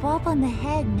little bump on the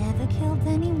head never killed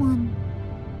anyone.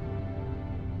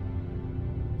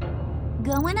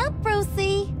 Going up,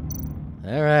 Brucey.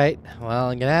 All right. Well,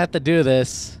 I'm gonna have to do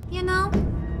this. You know,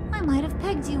 I might have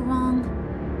pegged you wrong.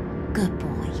 Good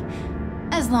boy.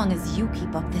 As long as you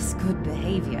keep up this good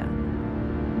behavior.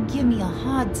 Give me a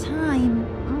hard time,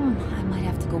 I might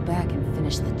have to go back and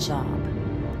finish the job.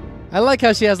 I like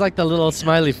how she has like the little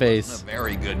smiley face. A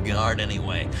very good guard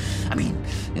anyway. I mean,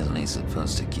 isn't he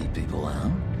supposed to keep people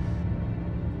out?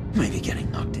 Maybe getting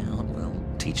knocked out will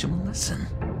teach him a lesson.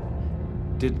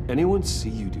 Did anyone see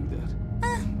you do that?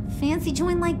 Fancy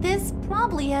joint like this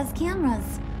probably has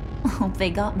cameras. Hope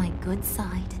they got my good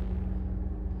side.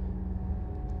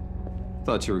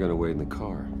 Thought you were gonna wait in the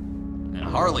car. Now,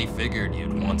 Harley figured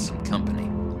you'd want some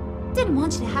company. Didn't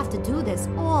want you to have to do this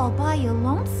all by your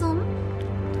lonesome.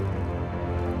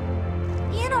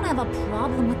 You don't have a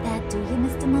problem with that, do you,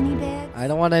 Mr. Moneybags? I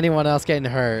don't want anyone else getting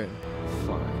hurt.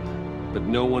 Fine. But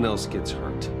no one else gets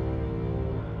hurt.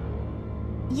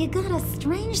 You got a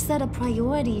strange set of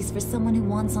priorities for someone who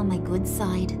wants on my good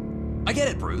side. I get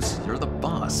it, Bruce. You're the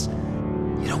boss.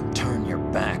 You don't turn your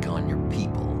back on your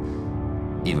people,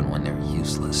 even when they're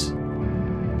useless.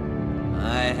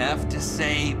 I have to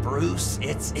say, Bruce,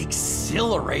 it's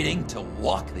exhilarating to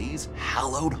walk these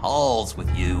hallowed halls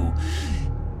with you.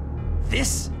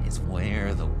 This is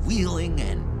where the wheeling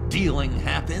and dealing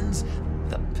happens,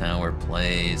 the power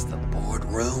plays, the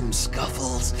boardroom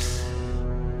scuffles.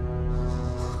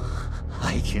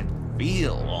 I can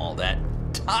feel all that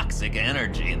toxic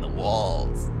energy in the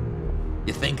walls.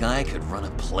 You think I could run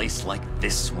a place like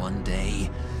this one day?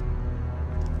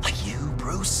 Like you,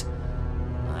 Bruce?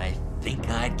 I think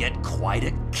I'd get quite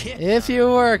a kick. If you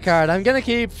work hard, I'm gonna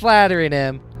keep flattering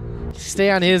him.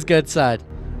 Stay on his good side.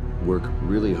 Work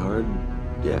really hard?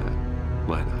 Yeah,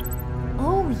 why not?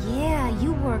 Oh yeah,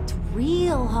 you worked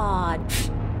real hard.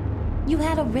 You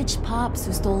had a rich pops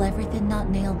who stole everything not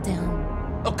nailed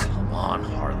down. Oh, come on,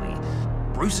 Harley.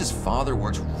 Bruce's father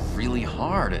works really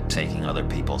hard at taking other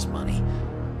people's money.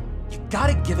 You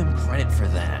gotta give him credit for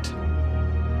that.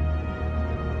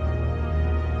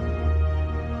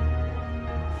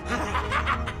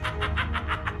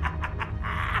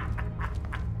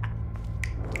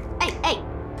 Hey,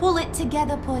 pull it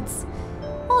together, Puds.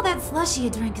 All that slushy you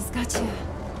drink has got you.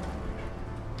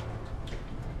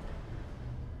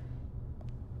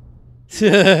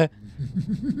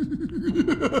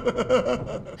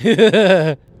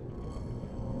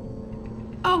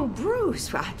 Oh,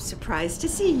 Bruce, I'm surprised to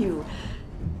see you.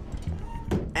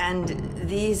 And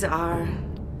these are...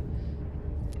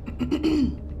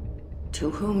 To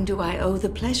whom do I owe the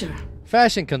pleasure?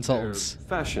 Fashion consultants. They're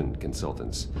fashion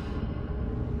consultants.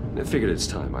 I figured it's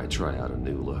time I try out a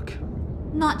new look.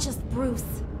 Not just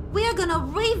Bruce. We're gonna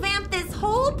revamp this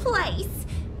whole place.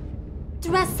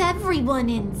 Dress everyone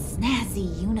in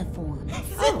snazzy uniforms.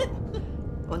 Oh.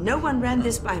 Well, no one ran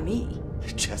this by me.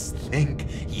 Just think,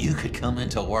 you could come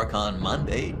into work on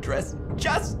Monday dressed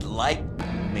just like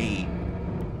me.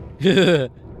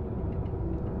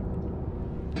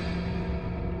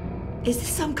 Is this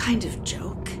some kind of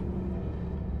joke?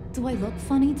 Do I look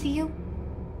funny to you?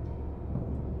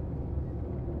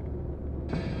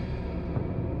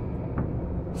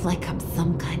 Like I'm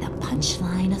some kind of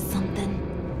punchline or something?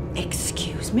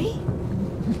 Excuse me?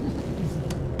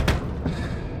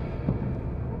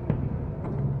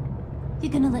 You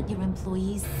gonna let your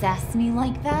employees sass me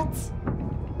like that?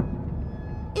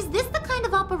 Is this the kind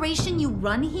of operation you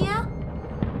run here?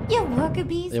 Your worker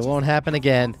bees It won't happen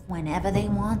again. whenever they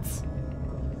want.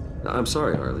 I'm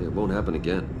sorry, Harley. It won't happen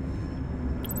again.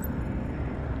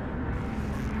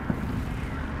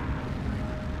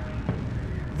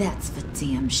 That's for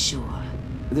damn sure.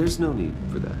 There's no need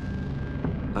for that.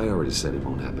 I already said it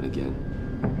won't happen again.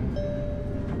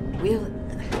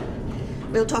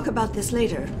 We'll talk about this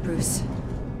later, Bruce.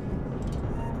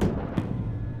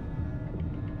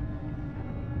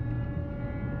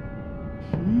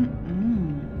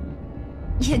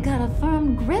 You got a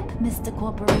firm grip, Mr.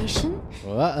 Corporation.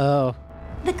 Uh-oh.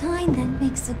 The kind that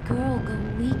makes a girl go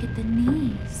weak at the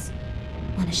knees.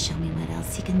 Wanna show me what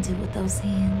else you can do with those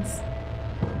hands?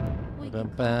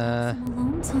 Some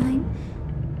alone time.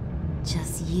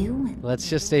 Just you and... Let's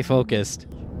just stay focused.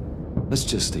 Let's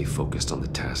just stay focused on the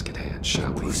task at hand,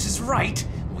 shall we? Bruce is right.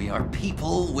 We are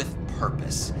people with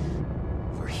purpose.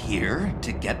 We're here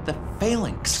to get the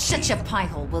phalanx. Shut your pie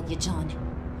hole, will you, John?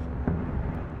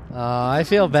 I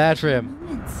feel bad for him.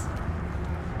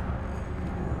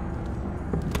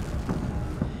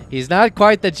 He's not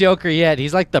quite the Joker yet.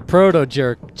 He's like the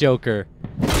proto-Joker.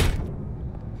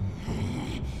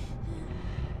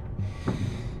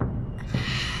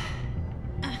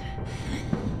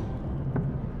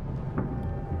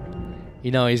 You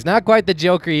know, he's not quite the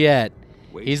Joker yet.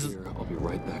 Wait here. I'll be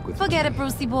right back with Forget it,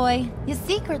 Brucey boy. Your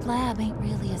secret lab ain't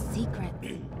really a secret.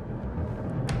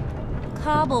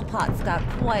 Cobblepot's got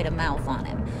quite a mouth on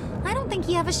him. I don't think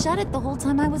he ever shut it the whole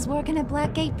time I was working at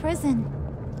Blackgate Prison.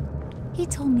 He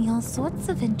told me all sorts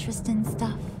of interesting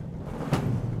stuff.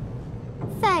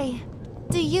 Say,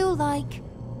 do you like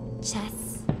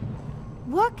chess?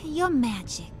 Work your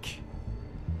magic.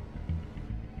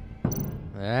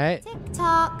 Alright.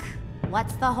 Tick-tock.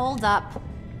 What's the holdup?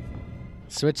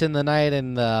 Switching the knight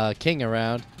and the king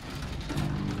around.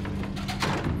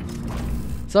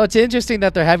 So it's interesting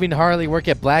that they're having Harley work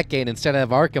at Blackgate instead of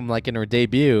Arkham like in her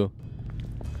debut.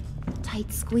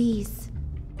 Tight squeeze.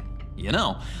 You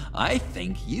know, I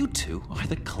think you two are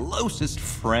the closest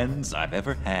friends I've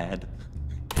ever had.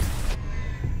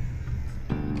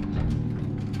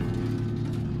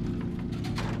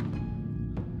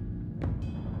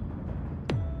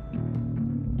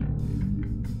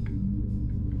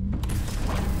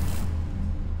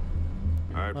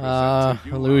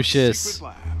 Lucius.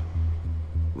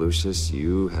 Lucius,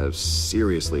 you have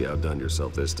seriously outdone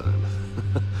yourself this time.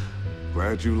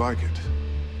 Glad you like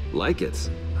it. Like it?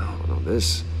 Oh, no,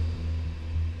 this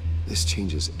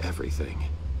changes everything.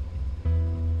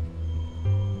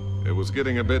 It was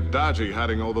getting a bit dodgy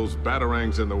hiding all those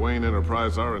batarangs in the Wayne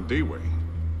Enterprise R&D wing.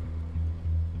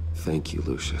 Thank you,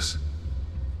 Lucius.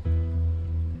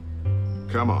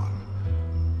 Come on.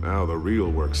 Now the real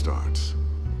work starts.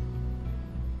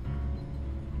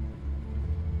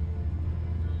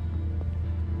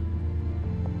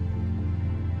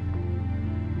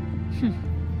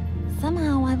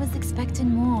 Somehow I was expecting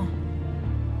more.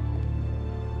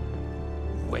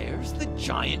 Where's the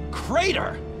giant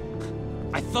crater?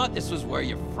 I thought this was where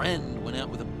your friend went out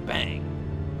with a bang.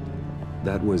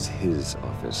 That was his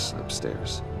office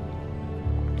upstairs.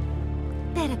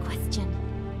 Better question.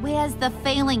 Where's the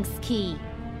phalanx key?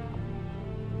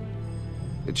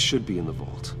 It should be in the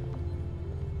vault.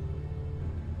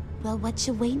 Well, what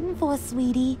you waiting for,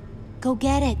 sweetie? Go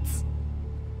get it.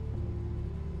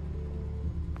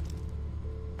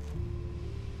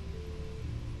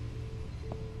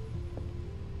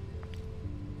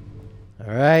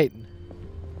 All right.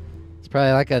 It's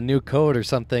probably like a new code or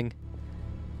something.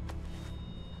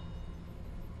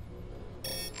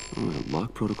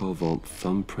 Lock protocol vault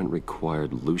thumbprint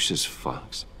required Lucius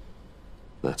Fox.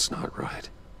 That's not right.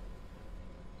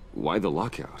 Why the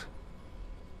lockout?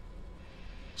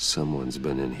 Someone's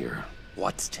been in here.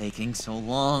 What's taking so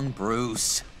long,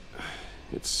 Bruce?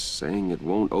 It's saying it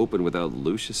won't open without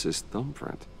Lucius's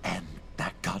thumbprint. And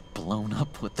that got blown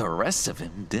up with the rest of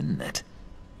him, didn't it?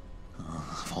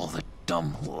 Of all the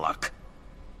dumb luck.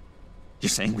 You're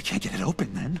saying we can't get it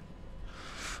open, then?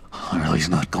 Harley's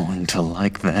not going to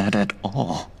like that at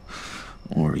all.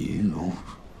 Or you.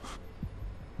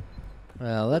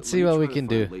 Well, let's see what we can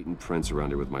do. Latent prints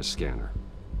around here with my scanner.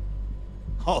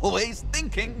 Always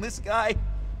thinking, this guy.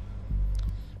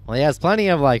 Well, he has plenty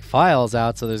of, like, files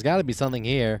out, so there's got to be something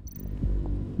here.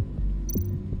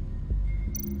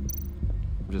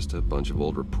 Just a bunch of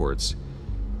old reports.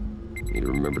 Need to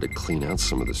remember to clean out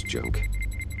some of this junk.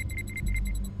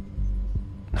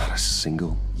 Not a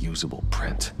single usable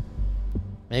print.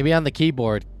 Maybe on the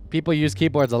keyboard. People use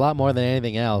keyboards a lot more than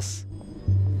anything else.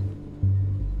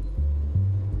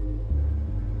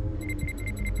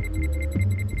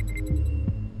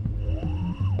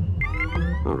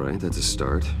 Alright, that's a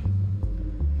start.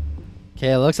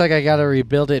 Okay, it looks like I gotta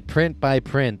rebuild it print by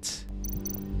print.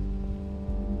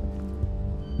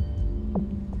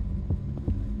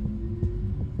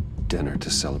 Dinner to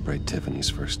celebrate Tiffany's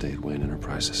first day at Wayne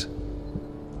Enterprises.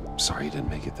 Sorry you didn't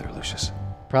make it there, Lucius.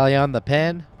 Probably on the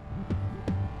pen.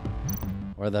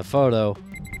 Or the photo.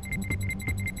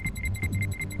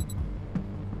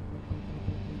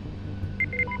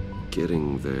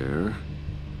 Getting there.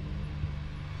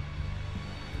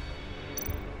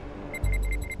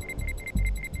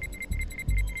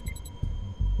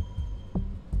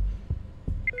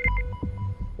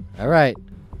 All right.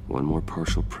 One more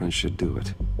partial print should do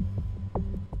it.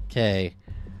 Okay.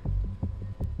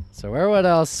 So what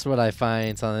else would I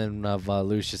find something of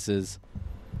Lucius's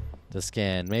to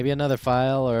scan? Maybe another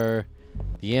file or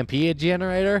the EMP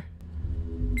generator?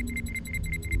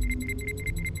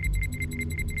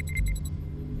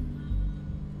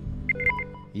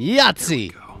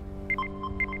 Yahtzee!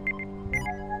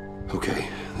 Okay,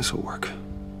 this will work.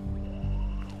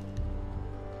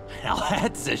 Now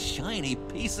that's a shiny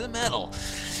piece of metal.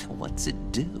 What's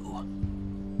it do?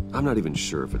 I'm not even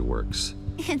sure if it works.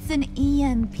 It's an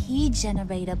EMP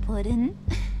generator, Puddin'.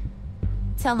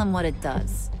 Tell him what it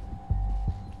does.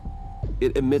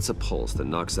 It emits a pulse that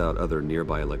knocks out other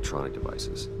nearby electronic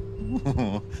devices.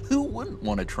 Who wouldn't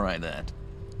want to try that?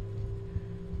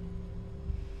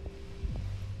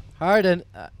 Hard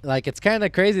like, it's kind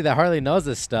of crazy that Harley knows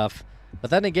this stuff. But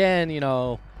then again, you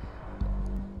know,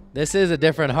 this is a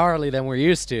different Harley than we're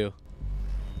used to.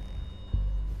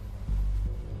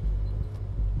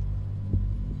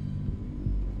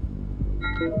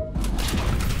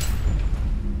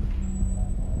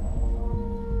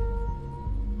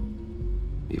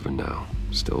 Even now,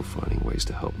 still finding ways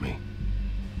to help me.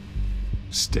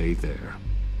 Stay there.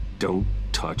 Don't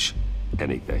touch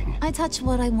anything. I touch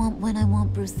what I want when I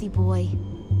want, Brucey boy.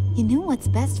 You knew what's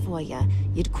best for you.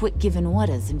 You'd quit giving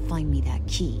orders and find me that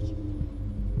key.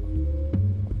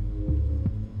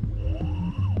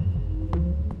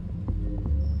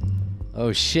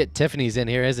 Oh shit, Tiffany's in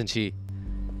here, isn't she?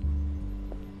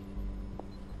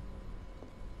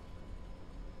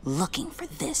 Looking for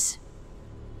this.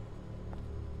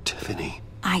 Tiffany.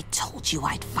 I told you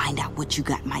I'd find out what you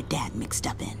got my dad mixed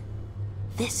up in.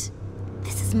 This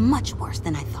is much worse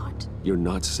than I thought. You're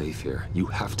not safe here. You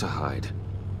have to hide.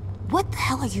 What the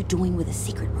hell are you doing with a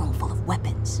secret room full of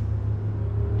weapons?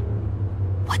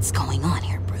 What's going on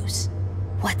here, Bruce?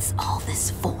 What's all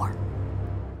this for?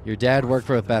 Your dad worked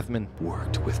for Batman.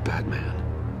 Worked with Batman.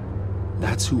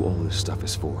 That's who all this stuff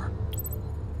is for.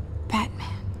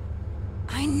 Batman.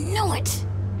 I knew it!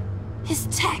 His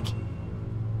tech.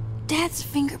 Dad's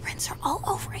fingerprints are all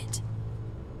over it.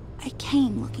 I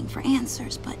came looking for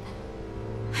answers, but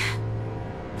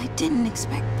I didn't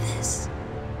expect this.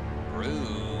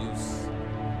 Bruce.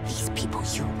 These people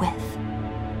you're with.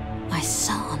 I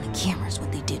saw on the cameras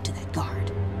what they did to that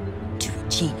guard. To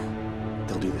Regina.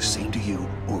 They'll do the same to you,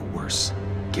 or worse.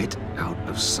 Get out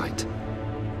of sight.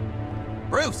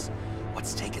 Bruce,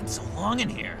 what's taking so long in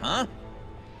here, huh?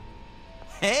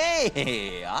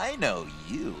 Hey, I know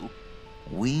you.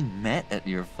 We met at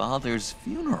your father's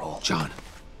funeral. John.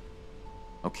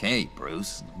 Okay,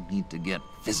 Bruce, no need to get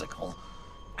physical.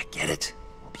 I get it.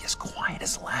 We'll be as quiet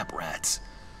as lab rats.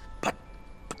 But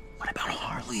what about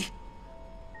Harley?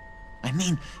 I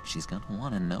mean, she's gonna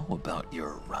want to know about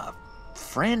your,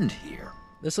 friend here.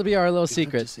 This will be our little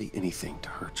secret. Don't say anything to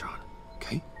her, John,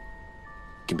 okay?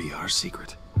 It can be our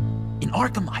secret. In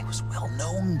Arkham, I was well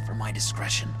known for my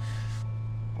discretion.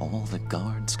 All the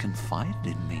guards confided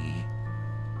in me.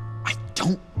 I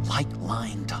don't like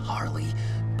lying to Harley,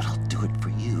 but I'll do it for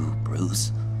you,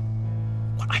 Bruce.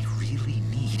 What I really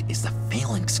need is the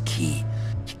phalanx key.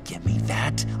 You give me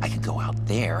that, I can go out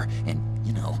there and,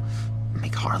 you know,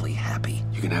 make Harley happy.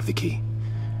 You can have the key.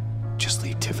 Just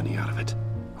leave Tiffany out of it,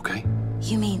 okay?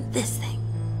 You mean this thing?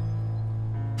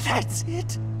 That's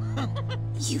it?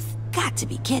 You've got to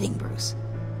be kidding, Bruce.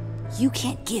 You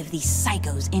can't give these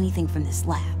psychos anything from this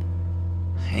lab.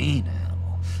 Hey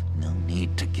now, no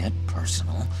need to get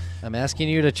personal. I'm asking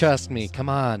you to trust me, come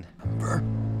on. Remember?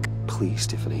 Please,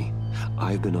 Tiffany.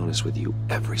 I've been honest with you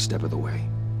every step of the way.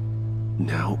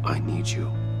 Now I need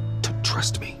you to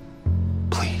trust me.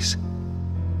 Please.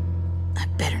 I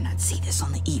better not see this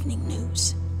on the evening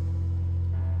news.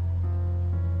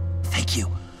 Thank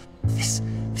you. This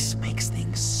makes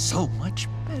things so much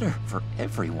better for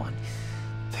everyone.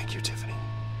 Thank you, Tiffany.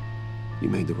 You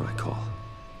made the right call.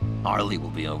 Harley will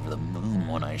be over the moon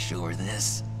when I show her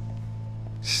this.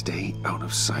 Stay out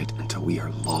of sight until we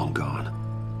are long gone.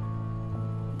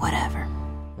 Whatever.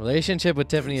 Relationship with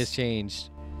Tiffany has changed.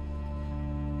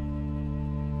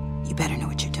 You better know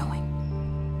what you're doing.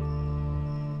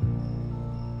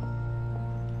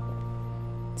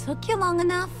 Took you long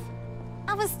enough?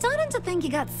 I was starting to think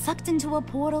you got sucked into a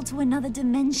portal to another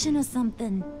dimension or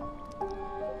something.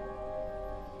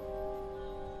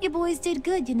 You boys did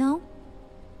good, you know?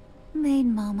 Made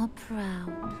Mama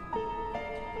proud.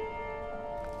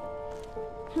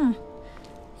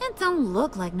 It don't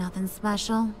look like nothing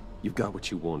special. You've got what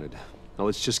you wanted. Now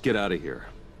let's just get out of here.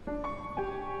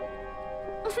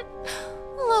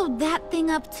 Load that thing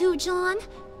up too, John.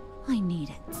 I need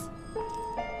it.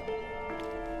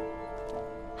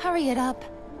 Hurry it up.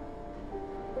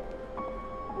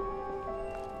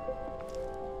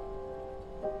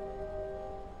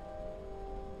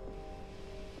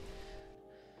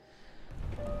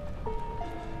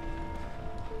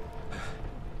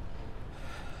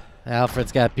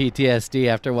 Alfred's got PTSD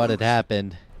after what had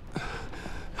happened.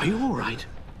 Are you all right?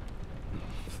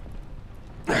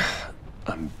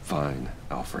 I'm fine,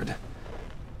 Alfred.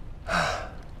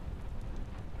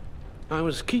 I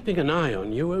was keeping an eye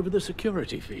on you over the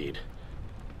security feed.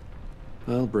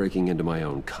 Well, breaking into my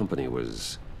own company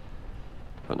was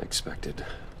unexpected.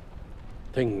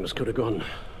 Things could have gone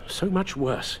so much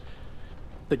worse.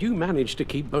 That you managed to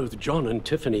keep both John and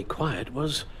Tiffany quiet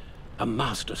was a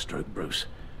masterstroke, Bruce.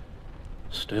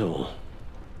 Still,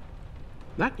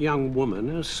 that young woman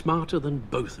is smarter than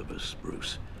both of us,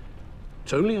 Bruce.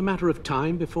 It's only a matter of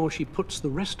time before she puts the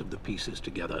rest of the pieces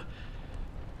together.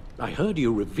 I heard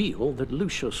you reveal that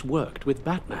Lucius worked with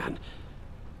Batman.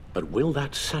 But will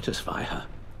that satisfy her?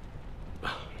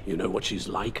 You know what she's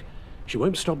like. She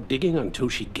won't stop digging until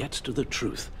she gets to the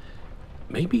truth.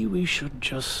 Maybe we should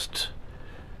just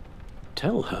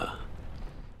tell her.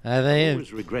 I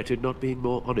always regretted not being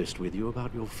more honest with you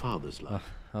about your father's life.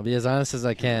 I'll be as honest as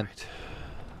I can. Right.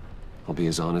 I'll be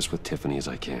as honest with Tiffany as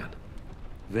I can.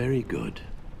 Very good.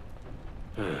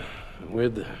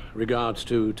 With regards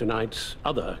to tonight's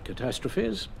other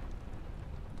catastrophes,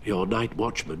 your night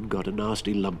watchman got a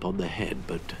nasty lump on the head,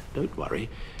 but don't worry,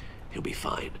 he'll be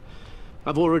fine.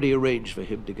 I've already arranged for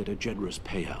him to get a generous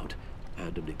payout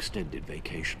and an extended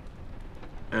vacation.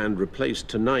 And replaced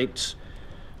tonight's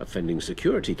offending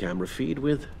security camera feed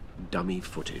with dummy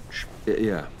footage.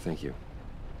 Yeah, thank you.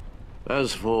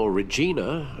 As for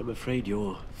Regina, I'm afraid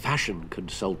your fashion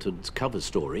consultant's cover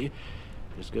story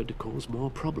is going to cause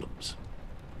more problems.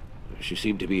 She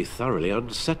seemed to be thoroughly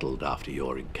unsettled after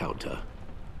your encounter.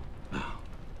 Now,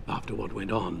 after what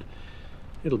went on,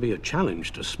 it'll be a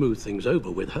challenge to smooth things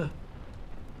over with her.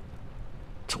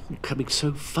 It's all coming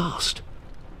so fast.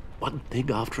 One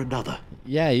thing after another.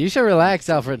 Yeah, you should relax,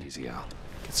 Alfred. Easy, Al.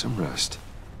 Get some rest.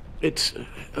 It's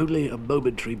only a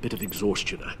momentary bit of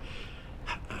exhaustion.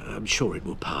 I'm sure it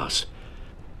will pass.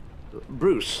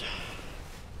 Bruce,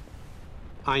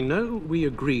 I know we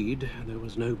agreed there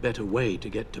was no better way to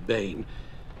get to Bane,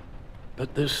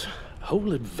 but this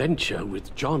whole adventure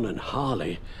with John and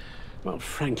Harley, well,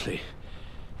 frankly,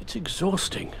 it's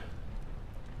exhausting.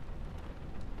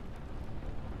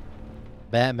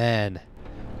 Batman.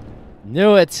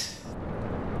 Knew it.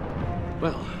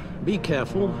 Well, be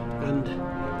careful and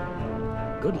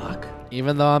good luck.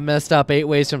 Even though I'm messed up 8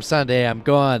 ways from Sunday, I'm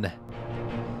gone.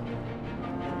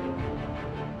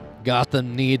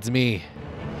 Gotham needs me.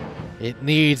 It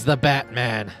needs the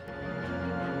Batman.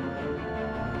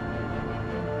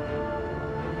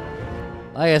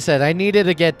 Like I said, I needed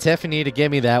to get Tiffany to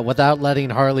give me that without letting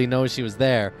Harley know she was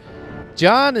there.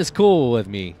 John is cool with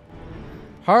me.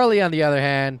 Harley, on the other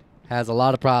hand, has a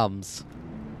lot of problems.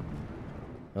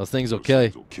 Those things will kill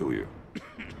you. Will kill you.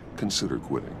 Consider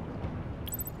quitting.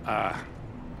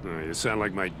 You sound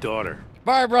like my daughter.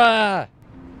 Barbara!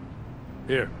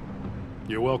 Here.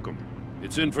 You're welcome.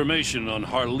 It's information on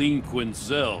Harleen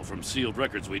Quinzel from sealed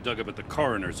records we dug up at the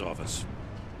coroner's office.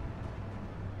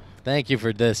 Thank you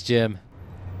for this, Jim.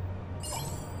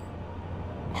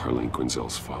 Harleen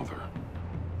Quinzel's father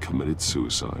committed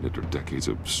suicide after decades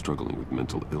of struggling with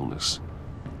mental illness.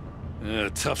 Yeah,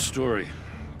 tough story.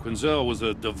 Quinzel was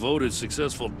a devoted,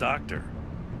 successful doctor.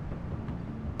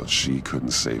 But she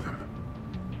couldn't save him.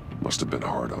 Must have been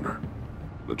hard on her.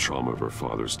 The trauma of her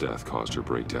father's death caused her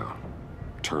breakdown.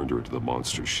 Turned her into the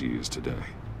monster she is today.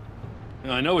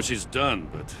 Yeah, I know what she's done,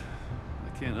 but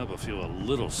I can't help but feel a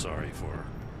little sorry for her.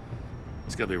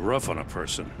 It's gotta be rough on a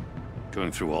person,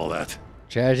 going through all that.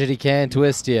 Tragedy can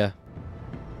twist you.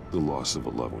 The loss of a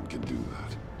loved one can do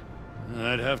that.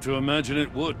 I'd have to imagine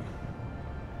it would.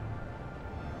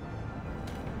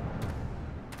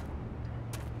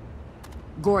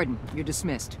 Gordon, you're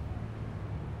dismissed.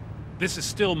 This is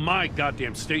still my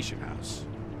goddamn station house.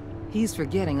 He's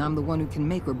forgetting I'm the one who can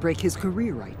make or break his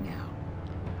career right now.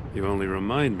 You only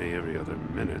remind me every other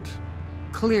minute.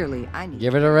 Clearly, I need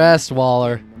Give it a rest,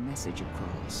 Waller. the message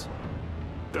across.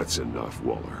 That's enough,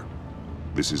 Waller.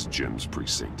 This is Jim's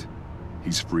precinct.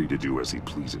 He's free to do as he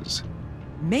pleases.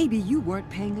 Maybe you weren't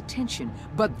paying attention,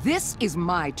 but this is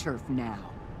my turf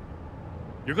now.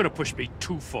 You're gonna push me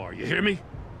too far, you hear me?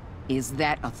 Is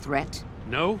that a threat?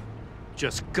 No,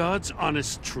 just God's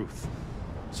honest truth.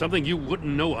 Something you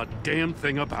wouldn't know a damn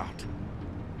thing about.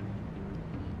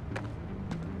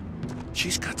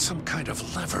 She's got some kind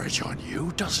of leverage on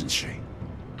you, doesn't she?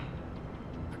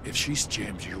 If she's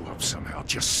jammed you up somehow,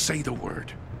 just say the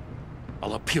word.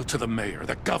 I'll appeal to the mayor,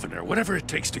 the governor, whatever it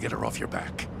takes to get her off your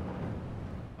back.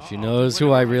 She knows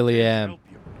who I really am.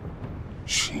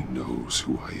 She knows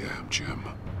who I am, Jim.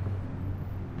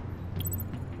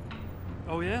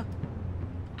 Oh yeah?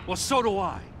 Well, so do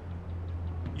I.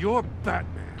 You're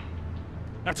Batman.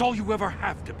 That's all you ever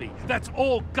have to be. That's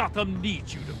all Gotham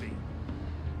needs you to be.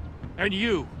 And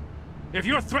you, if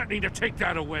you're threatening to take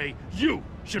that away, you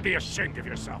should be ashamed of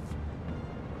yourself.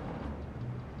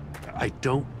 I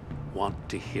don't want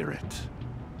to hear it.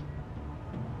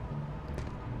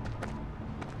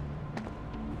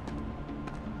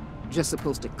 Just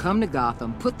supposed to come to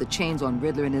Gotham, put the chains on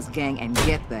Riddler and his gang, and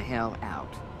get the hell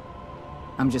out.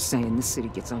 I'm just saying, this city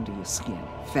gets under your skin.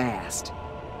 Fast.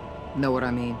 Know what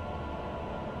I mean?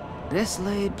 Best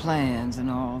laid plans and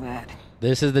all that.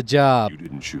 This is the job. You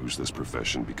didn't choose this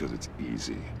profession because it's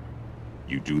easy.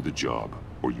 You do the job,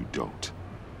 or you don't.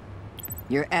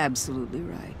 You're absolutely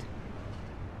right.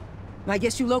 I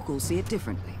guess you locals see it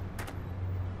differently.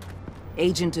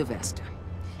 Agent of Esther.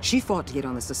 She fought to get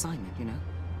on this assignment, you know?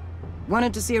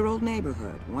 Wanted to see her old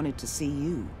neighborhood. Wanted to see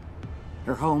you.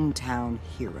 Her hometown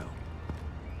hero.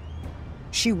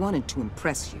 She wanted to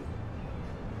impress you.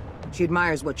 She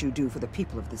admires what you do for the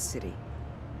people of this city.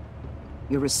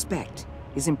 Your respect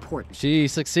is important. She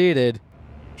succeeded.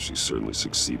 She certainly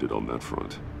succeeded on that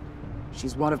front.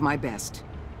 She's one of my best.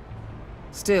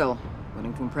 Still,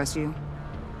 wanting to impress you?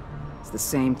 It's the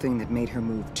same thing that made her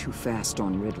move too fast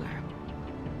on Riddler.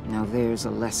 Now there's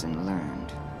a lesson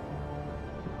learned.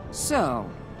 So,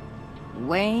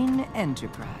 Wayne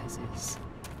Enterprises.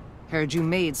 Heard you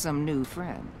made some new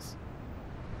friends.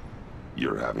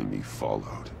 You're having me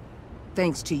followed.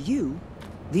 Thanks to you,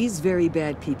 these very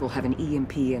bad people have an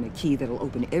EMP and a key that'll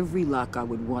open every lock I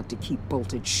would want to keep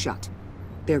bolted shut.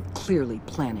 They're clearly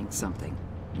planning something.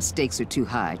 The stakes are too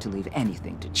high to leave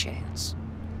anything to chance.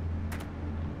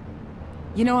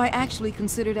 You know, I actually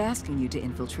considered asking you to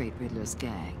infiltrate Riddler's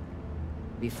gang.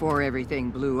 Before everything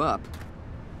blew up,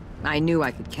 I knew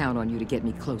I could count on you to get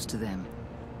me close to them.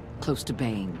 Close to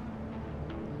Bane.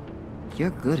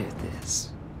 You're good at this.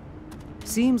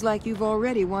 Seems like you've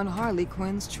already won Harley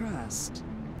Quinn's trust.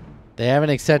 They haven't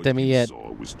accepted me yet.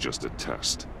 It was just a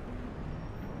test.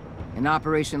 An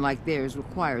operation like theirs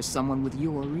requires someone with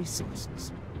your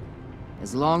resources.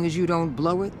 As long as you don't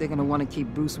blow it, they're gonna want to keep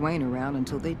Bruce Wayne around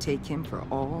until they take him for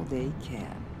all they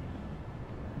can.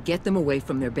 Get them away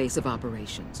from their base of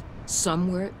operations.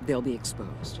 Somewhere they'll be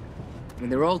exposed.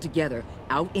 When they're all together,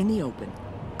 out in the open,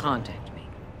 contact me.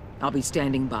 I'll be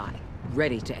standing by,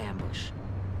 ready to ambush.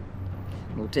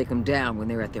 We'll take them down when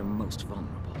they're at their most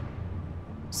vulnerable.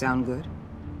 Sound good?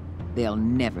 They'll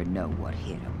never know what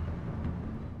hit them.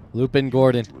 Lupin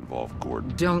Gordon. To involve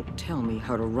Gordon. Don't tell me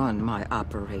how to run my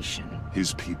operation.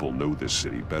 His people know this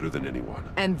city better than anyone.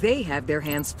 And they have their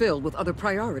hands filled with other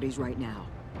priorities right now.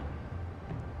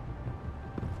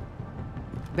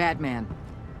 Batman.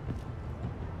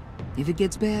 If it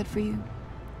gets bad for you,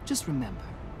 just remember.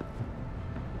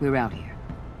 We're out here.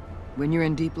 When you're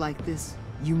in deep like this,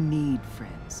 you need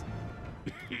friends.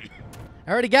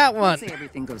 I already got one. Let's say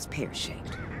everything goes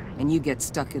pear-shaped, and you get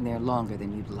stuck in there longer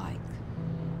than you'd like.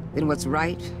 Then what's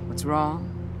right, what's wrong,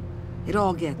 it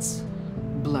all gets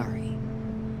blurry.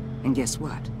 And guess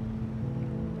what?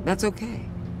 That's okay.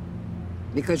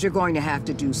 Because you're going to have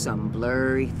to do some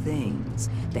blurry things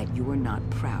that you are not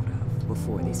proud of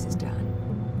before this is done.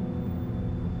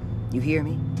 You hear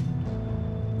me?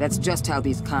 That's just how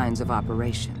these kinds of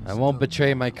operations. I won't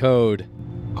betray my code.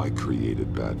 I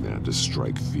created Batman to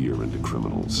strike fear into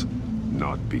criminals,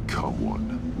 not become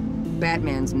one.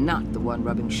 Batman's not the one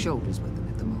rubbing shoulders with them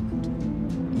at the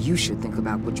moment. You should think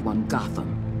about which one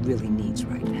Gotham really needs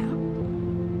right now.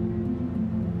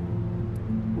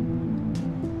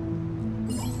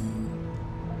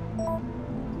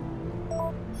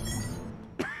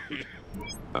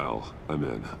 Al, I'm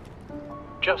in.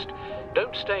 Just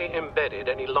don't stay embedded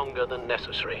any longer than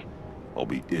necessary. I'll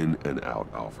be in and out,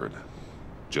 Alfred.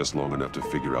 Just long enough to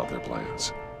figure out their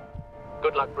plans.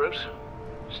 Good luck, Bruce.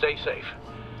 Stay safe.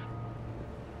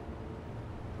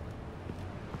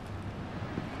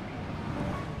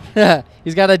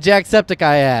 He's got a Jacksepticeye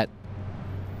hat.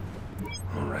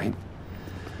 All right.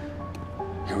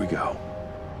 Here we go.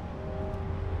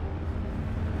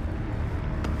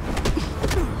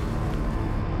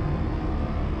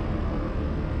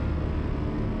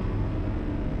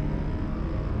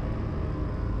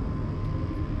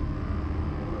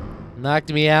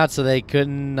 Knocked me out so they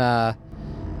couldn't, so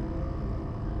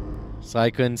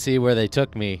I couldn't see where they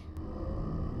took me.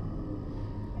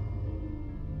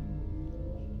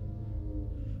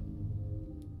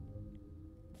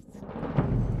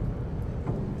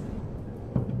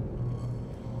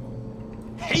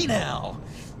 Hey now!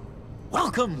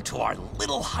 Welcome to our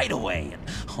little hideaway and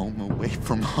home away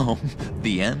from home,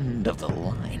 the end of the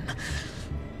line.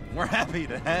 We're happy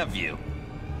to have you.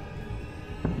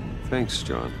 Thanks,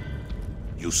 John.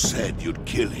 You said you'd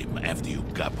kill him after you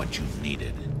got what you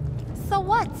needed. So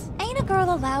what? Ain't a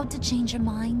girl allowed to change her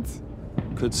mind?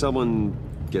 Could someone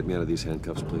get me out of these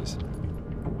handcuffs, please?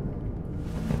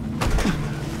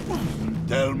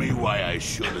 Tell me why I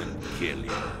shouldn't kill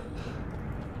you.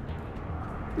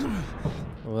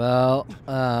 Well,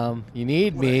 you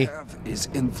need me. What I have is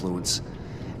influence,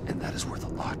 and that is worth a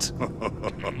lot.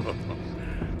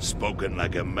 Spoken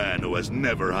like a man who has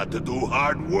never had to do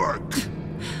hard work.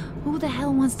 Who the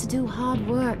hell wants to do hard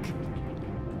work?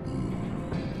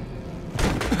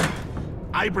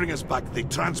 I bring us back the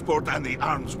transport and the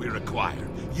arms we require.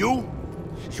 You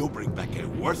bring back a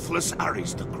worthless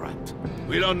aristocrat.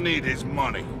 We don't need his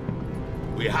money.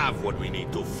 We have what we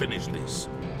need to finish this.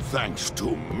 Thanks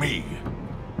to me.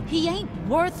 He ain't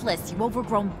worthless, you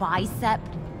overgrown bicep.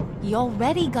 He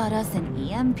already got us an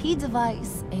EMP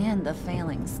device and a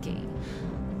failing ski.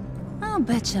 I'll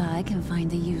betcha I can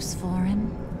find a use for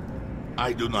him.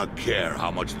 I do not care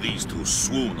how much these two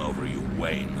swoon over you,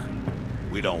 Wayne.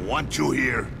 We don't want you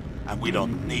here, and we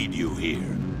don't need you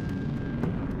here.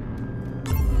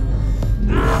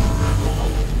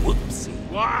 Whoopsie.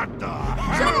 What the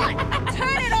hell?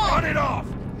 Turn it off! Turn it off!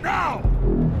 Now!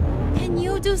 Can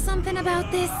you do something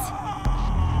about this?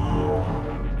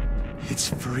 It's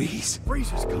Freeze.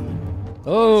 Freeze is coming.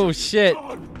 Oh shit!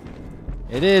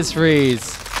 It is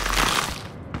Freeze.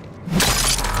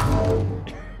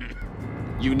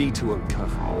 You need to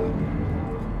uncuff me.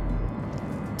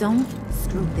 Don't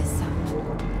screw this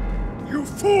up. You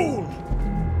fool!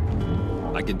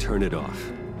 I can turn it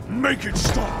off. Make it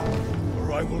stop,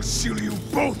 or I will seal you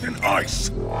both in ice!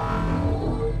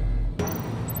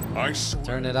 I swear,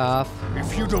 Turn it off.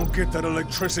 if you don't get that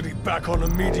electricity back on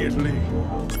immediately,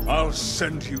 I'll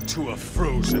send you to a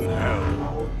frozen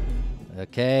hell.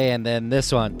 Okay, and then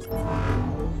this one.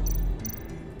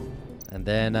 And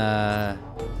then,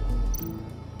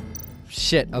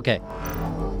 shit, okay.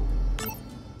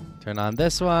 Turn on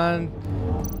this one.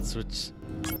 Switch.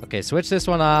 Okay, switch this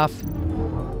one off.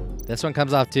 This one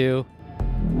comes off too.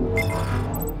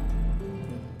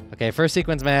 Okay, first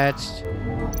sequence matched.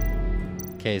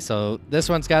 Okay, so this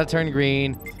one's got to turn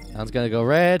green. That one's going to go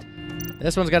red.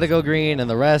 This one's got to go green, and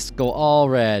the rest go all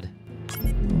red.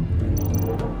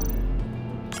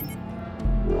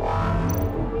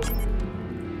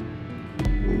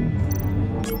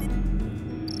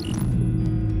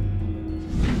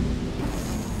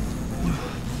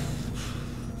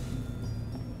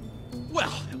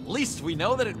 Well, at least we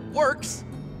know that it works.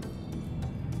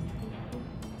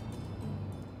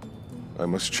 I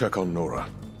must check on Nora.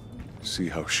 See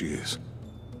how she is.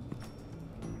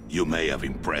 You may have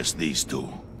impressed these two,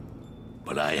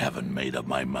 but I haven't made up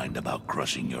my mind about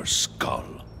crushing your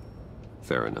skull.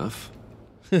 Fair enough.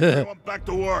 Everyone back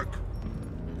to work.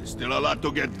 There's still a lot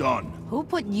to get done. Who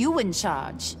put you in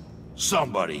charge?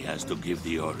 Somebody has to give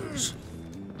the orders.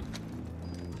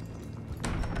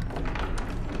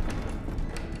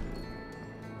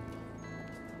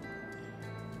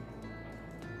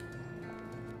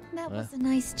 That was a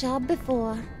nice job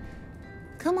before.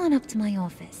 Come on up to my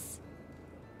office.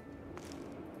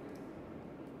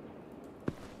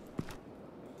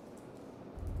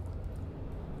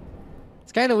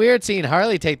 It's kind of weird seeing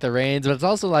Harley take the reins, but it's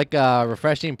also like a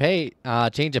refreshing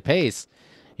change of pace.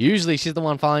 Usually she's the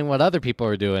one following what other people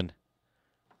are doing.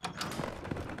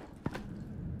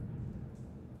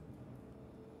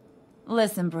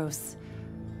 Listen, Bruce.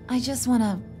 I just want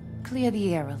to clear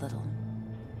the air a little.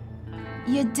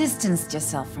 You distanced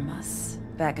yourself from us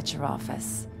back at your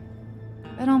office.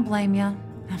 I don't blame you,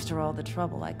 after all the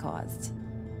trouble I caused.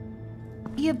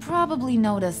 You probably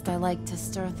noticed I like to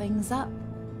stir things up.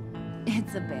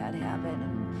 It's a bad habit,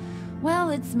 and,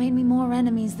 well, it's made me more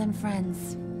enemies than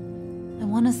friends. I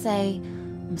want to say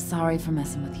I'm sorry for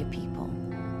messing with your people.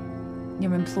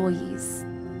 Your employees.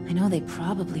 I know they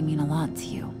probably mean a lot to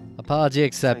you. Apology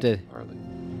accepted. Harley.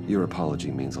 Your apology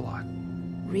means a lot.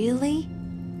 Really?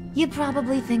 You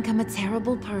probably think I'm a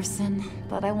terrible person,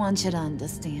 but I want you to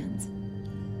understand.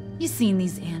 You've seen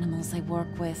these animals I work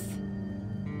with.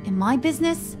 In my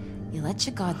business, you let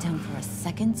your guard down for a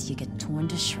second, you get torn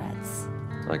to shreds.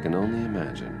 I can only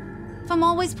imagine. If I'm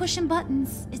always pushing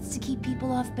buttons, it's to keep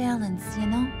people off balance, you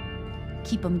know?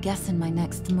 Keep them guessing my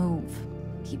next move.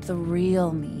 Keep the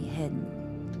real me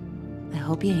hidden. I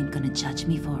hope you ain't gonna judge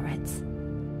me for it.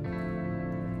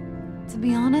 To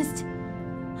be honest,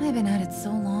 I've been at it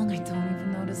so long I don't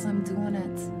even notice I'm doing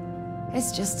it.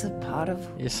 It's just a part of...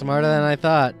 You're smarter than I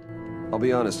thought. I'll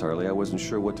be honest, Harley, I wasn't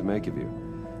sure what to make of you.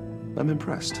 I'm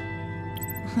impressed.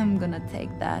 I'm gonna take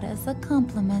that as a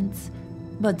compliment.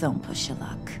 But don't push your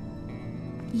luck.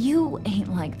 You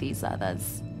ain't like these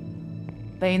others.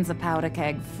 Bane's a powder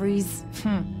keg. Freeze.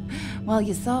 Well,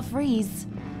 you saw Freeze.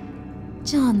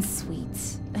 John's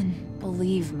sweet, and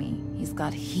believe me, he's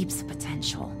got heaps of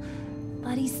potential.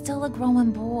 But he's still a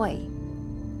growing boy.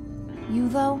 You,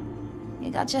 though,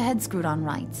 you got your head screwed on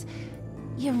right.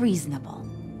 You're reasonable.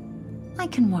 I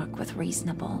can work with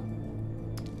reasonable.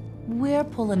 We're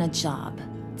pulling a job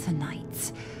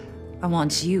tonight. I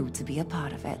want you to be a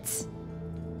part of it.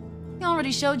 You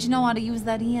already showed you know how to use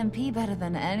that EMP better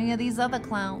than any of these other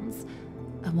clowns.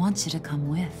 I want you to come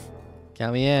with.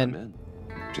 Count me in.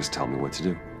 Just tell me what to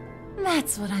do.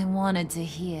 That's what I wanted to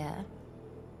hear.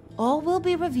 All will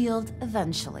be revealed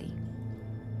eventually.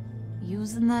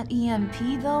 Using that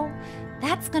EMP, though,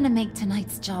 that's gonna make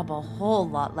tonight's job a whole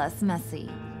lot less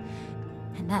messy.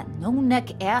 And that no-neck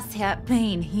asshat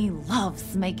Bane, he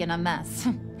loves making a mess.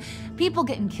 People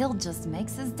getting killed just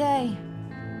makes his day.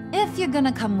 If you're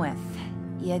gonna come with,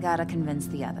 you gotta convince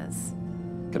the others.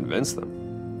 Convince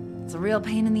them? It's a real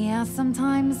pain in the ass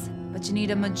sometimes, but you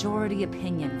need a majority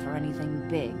opinion for anything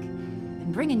big.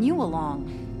 And bringing you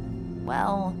along,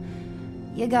 well,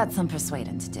 you got some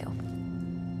persuading to do.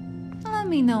 Let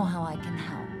me know how I can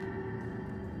help.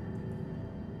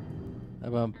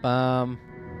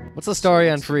 What's the story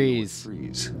on Freeze?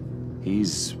 Freeze.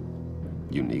 He's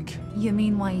unique. You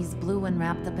mean why he's blue and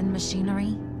wrapped up in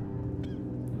machinery?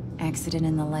 Accident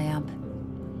in the lab.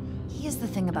 Here's the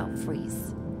thing about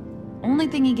Freeze. Only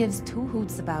thing he gives two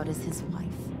hoots about is his wife.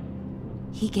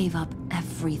 He gave up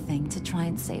everything to try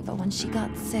and save her when she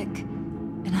got sick.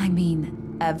 And I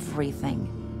mean everything.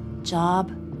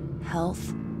 Job,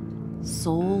 health,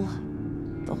 soul,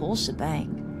 the whole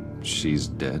shebang. She's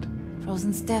dead?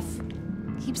 Frozen stiff.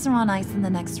 Keeps her on ice in the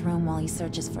next room while he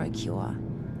searches for a cure.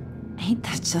 Ain't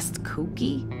that just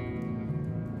kooky?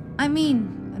 I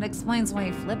mean, it explains why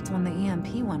he flipped when the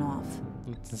EMP went off.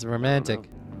 It's romantic.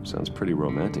 Sounds pretty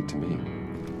romantic to me.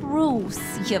 Bruce,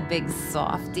 you big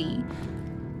softy.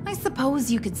 I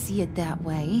suppose you could see it that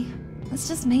way. It's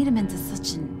just made him into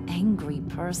such an angry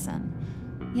person.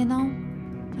 You know,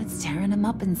 it's tearing him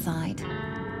up inside.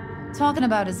 Talking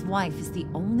about his wife is the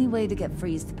only way to get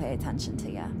Freeze to pay attention to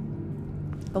you.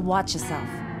 But watch yourself.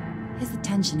 His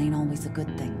attention ain't always a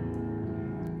good thing.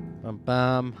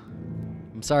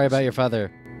 I'm sorry about your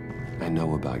father. I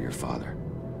know about your father.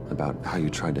 About how you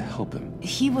tried to help him.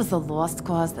 He was a lost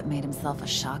cause that made himself a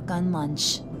shotgun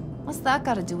lunch. What's that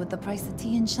got to do with the price of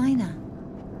tea in China?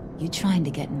 You trying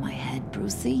to get in my head,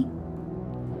 Brucey?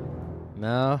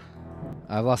 No.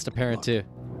 I've lost a parent too.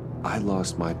 I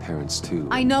lost my parents too.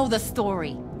 I know the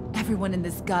story. Everyone in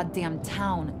this goddamn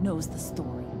town knows the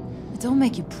story. It don't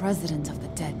make you president of the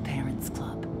Dead Parents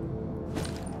Club.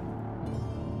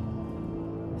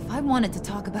 If I wanted to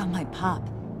talk about my pop,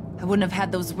 I wouldn't have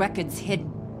had those records hidden.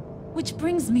 Which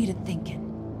brings me to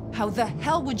thinking, how the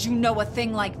hell would you know a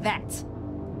thing like that?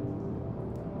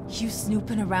 You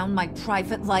snooping around my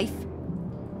private life?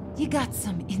 You got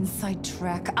some inside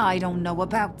track I don't know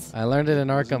about. I learned it in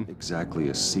Arkham. Exactly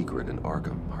a secret in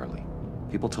Arkham, Harley.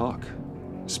 People talk,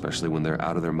 especially when they're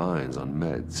out of their minds on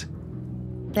meds.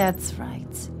 That's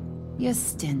right. Your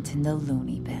stint in the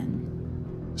loony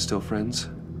bin. Still friends?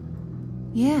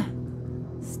 Yeah,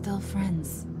 still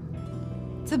friends.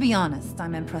 To be honest,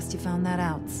 I'm impressed you found that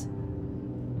out.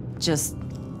 Just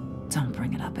don't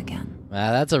bring it up again.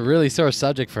 That's a really sore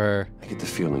subject for her. I get the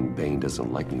feeling Bane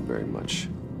doesn't like me very much.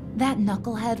 That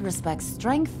knucklehead respects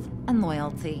strength and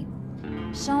loyalty.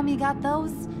 Show him you got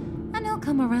those, and he'll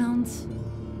come around.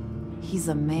 He's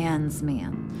a man's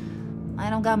man. I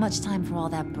don't got much time for all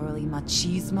that burly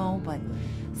machismo, but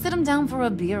sit him down for a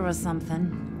beer or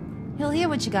something. He'll hear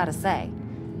what you gotta say.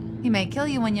 He may kill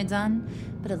you when you're done,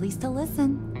 but at least he'll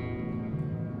listen.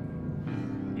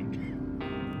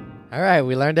 All right,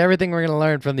 we learned everything we're going to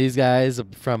learn from these guys,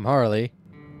 from Harley.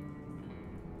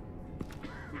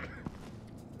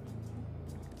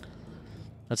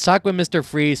 Let's talk with Mr.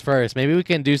 Freeze first. Maybe we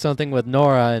can do something with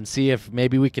Nora and see if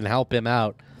maybe we can help him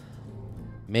out.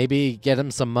 Maybe get him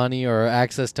some money or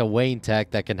access to Wayne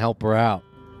Tech that can help her out.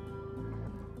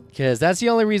 Because that's the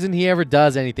only reason he ever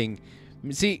does anything.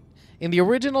 See, in the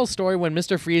original story, when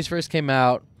Mr. Freeze first came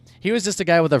out, he was just a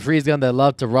guy with a freeze gun that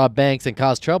loved to rob banks and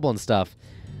cause trouble and stuff.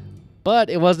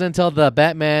 But it wasn't until the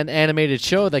Batman animated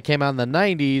show that came out in the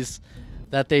 90s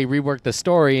that they reworked the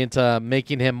story into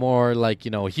making him more like, you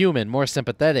know, human, more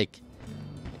sympathetic,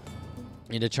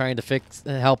 into trying to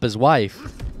help his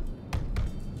wife.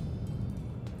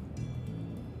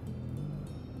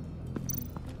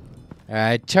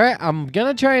 Alright, I'm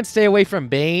gonna try and stay away from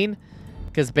Bane,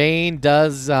 because Bane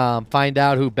does find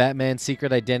out who Batman's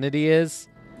secret identity is.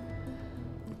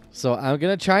 So I'm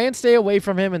going to try and stay away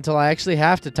from him until I actually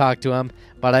have to talk to him.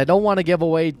 But I don't want to give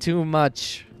away too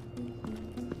much.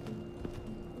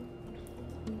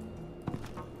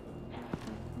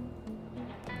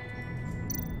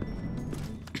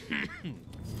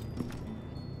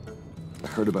 I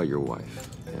heard about your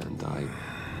wife, and I...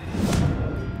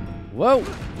 Whoa!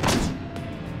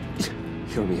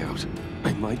 Hear me out.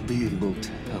 I might be able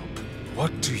to help.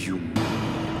 What do you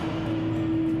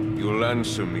mean? You'll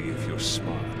answer me if you're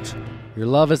smart. Your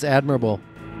love is admirable.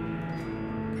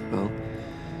 Well,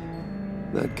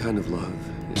 that kind of love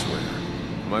is rare.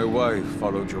 My wife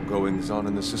followed your goings-on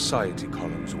in the society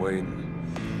columns,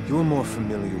 Wayne. You're more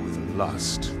familiar with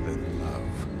lust than love.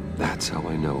 That's how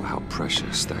I know how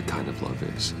precious that kind of love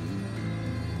is.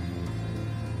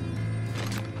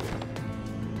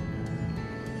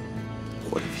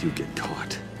 What if you get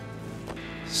caught?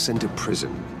 Sent to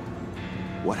prison?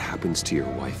 What happens to your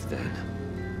wife then?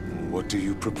 What do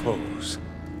you propose?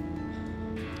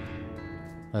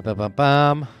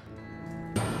 Ba-ba-ba-bam.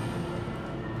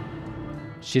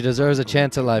 She deserves a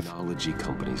chance at life. Technology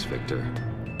companies, Victor.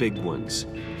 Big ones.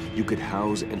 You could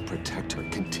house and protect her.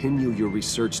 Continue your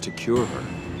research to cure her.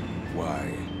 Why?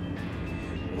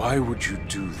 Why would you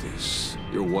do this?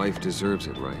 Your wife deserves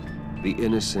it, right? The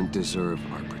innocent deserve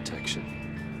our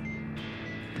protection.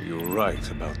 You're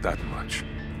right about that much.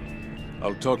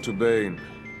 I'll talk to Bane.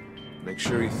 Make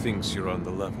sure he thinks you're on the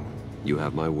level. You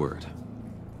have my word.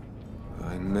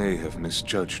 I may have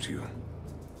misjudged you.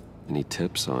 Any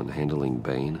tips on handling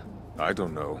Bane? I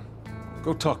don't know.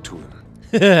 Go talk to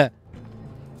him.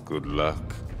 Good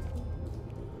luck.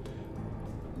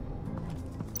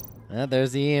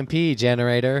 There's the EMP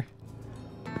generator.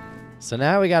 So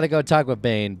now we got to go talk with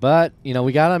Bane. But, you know,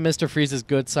 we got on Mr. Freeze's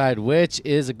good side, which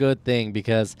is a good thing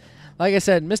because, like I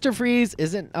said, Mr. Freeze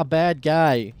isn't a bad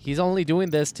guy. He's only doing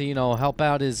this to, you know, help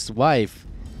out his wife.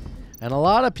 And a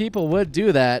lot of people would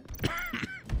do that.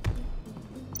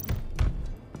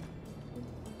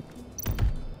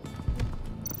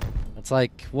 It's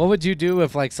like, what would you do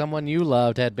if, like, someone you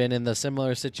loved had been in the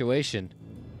similar situation?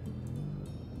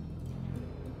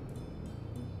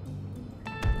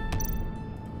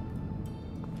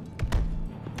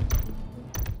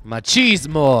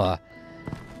 Machismo!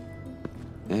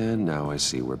 And now I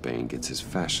see where Bane gets his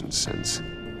fashion sense.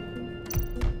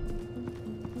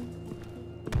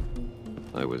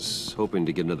 I was hoping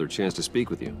to get another chance to speak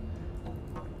with you.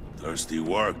 Thirsty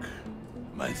work.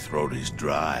 My throat is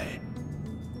dry.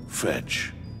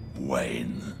 Fetch,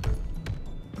 Wayne.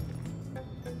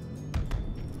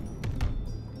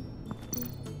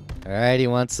 Alright, he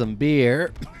wants some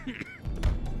beer.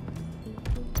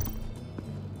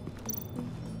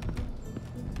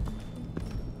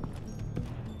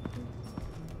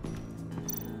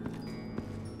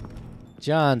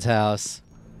 John's house.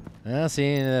 Well,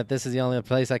 seeing that this is the only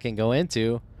place I can go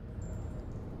into.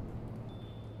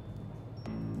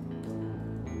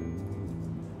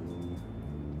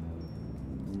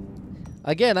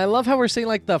 Again, I love how we're seeing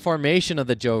like the formation of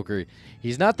the Joker.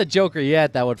 He's not the Joker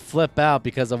yet that would flip out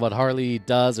because of what Harley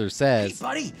does or says. Hey,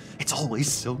 buddy, it's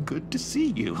always so good to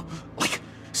see you. Like,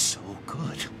 so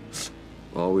good.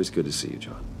 Always good to see you,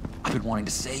 John. I've been wanting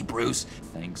to say, Bruce,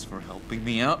 thanks for helping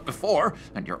me out before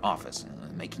and your office,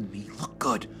 making me look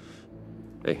good.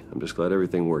 Hey, I'm just glad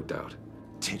everything worked out.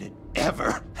 Did it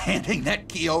ever? Handing that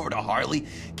key over to Harley,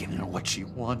 giving her what she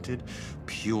wanted,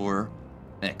 pure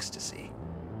ecstasy.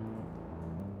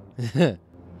 It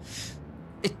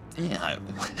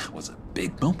was a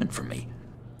big moment for me.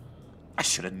 I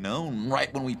should have known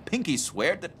right when we pinky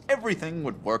sweared that everything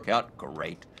would work out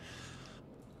great.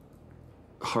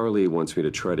 Harley wants me to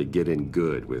try to get in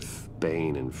good with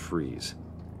Bane and Freeze.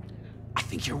 I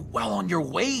think you're well on your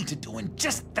way to doing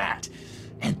just that.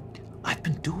 And I've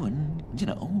been doing, you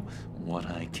know, what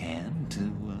I can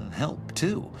to help,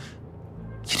 too.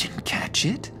 You didn't catch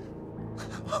it?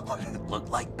 When it looked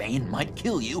like Bane might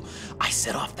kill you, I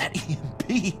set off that EMP,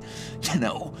 you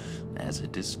know, as a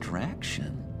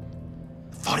distraction.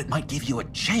 Thought it might give you a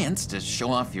chance to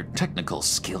show off your technical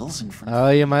skills in front of... Oh,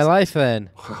 you're my life then.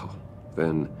 Wow.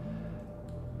 Then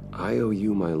I owe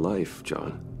you my life,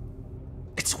 John.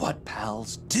 It's what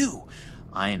pals do.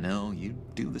 I know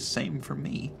you'd do the same for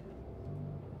me.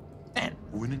 And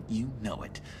wouldn't you know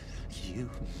it, you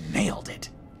nailed it.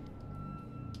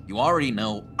 You already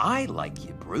know I like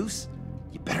you, Bruce.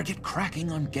 You better get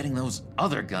cracking on getting those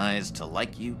other guys to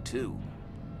like you, too.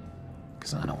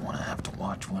 Because I don't want to have to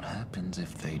watch what happens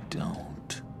if they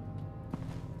don't.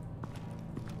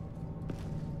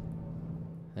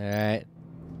 Alright.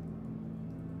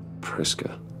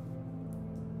 Priska.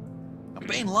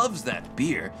 Bane loves that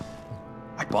beer.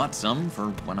 I bought some for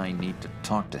when I need to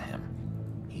talk to him.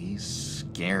 He's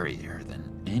scarier than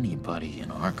anybody in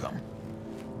Arkham.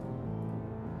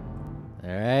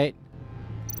 Alright.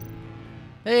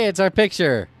 Hey, it's our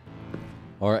picture.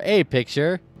 Or a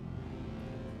picture.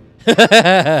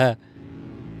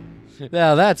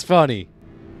 Now that's funny.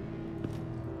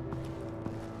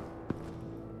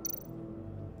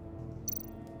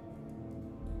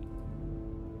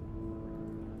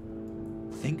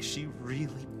 Think she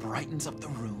really brightens up the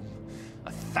room?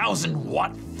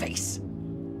 1,000-watt face.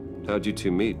 How'd you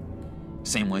two meet?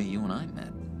 Same way you and I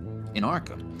met. In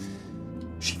Arkham.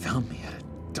 She found me at a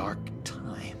dark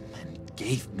time and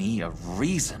gave me a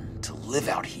reason to live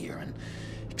out here and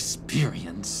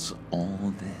experience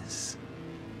all this.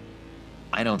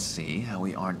 I don't see how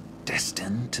we aren't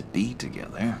destined to be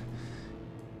together.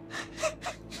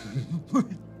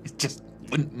 It just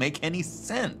wouldn't make any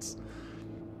sense.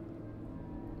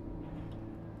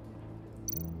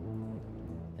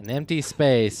 An empty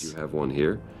space. Do you have one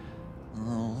here?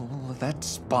 Oh, that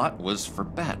spot was for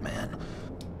Batman.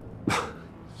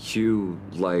 You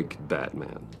like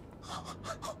Batman?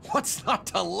 What's not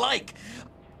to like?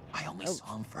 I only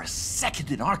saw him for a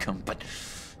second in Arkham, but...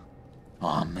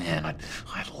 oh man,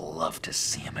 I'd love to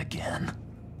see him again.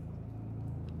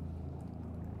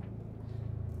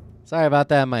 Sorry about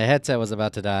that, my headset was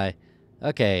about to die.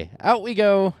 Okay, out we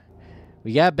go.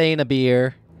 We got Bane a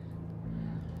beer.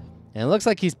 And it looks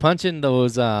like he's punching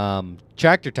those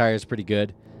tractor tires pretty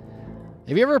good.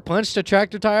 Have you ever punched a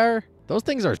tractor tire? Those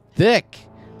things are thick.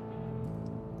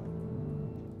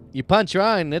 You punch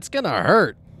Ryan, it's gonna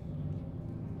hurt.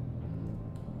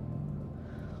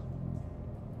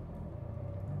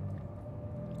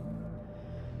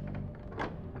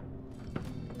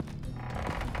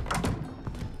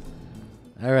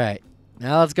 All right,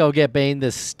 now let's go get Bane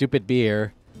this stupid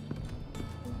beer.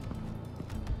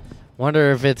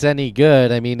 Wonder if it's any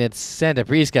good. I mean, it's Santa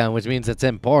Prisca, which means it's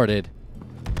imported.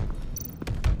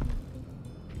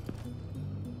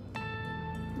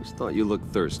 Just thought you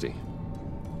looked thirsty.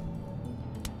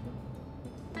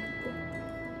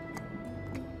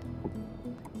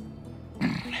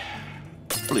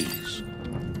 Please,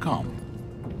 come.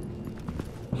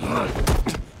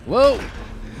 Whoa!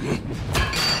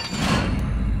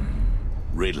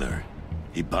 Riddler,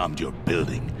 he bombed your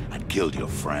building and killed your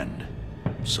friend.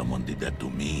 Someone did that to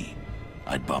me.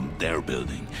 I'd bomb their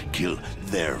building, kill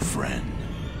their friend.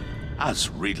 As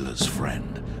Riddler's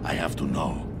friend, I have to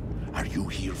know, are you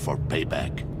here for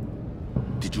payback?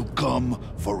 Did you come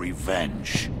for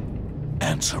revenge?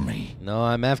 Answer me. No,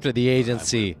 I'm after the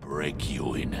agency. I will break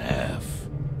you in half.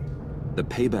 The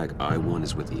payback I want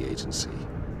is with the agency.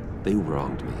 They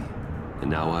wronged me, and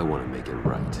now I want to make it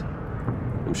right.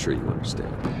 I'm sure you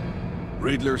understand.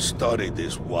 Riddler studied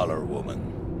this Waller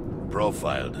woman,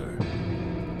 profiled her.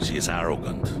 She is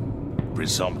arrogant,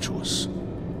 presumptuous,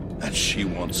 and she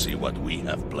won't see what we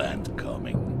have planned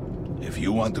coming. If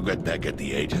you want to get back at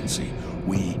the agency,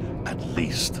 we at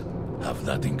least have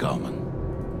that in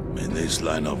common. In this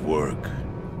line of work,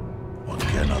 one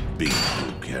cannot be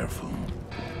too careful.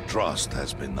 Trust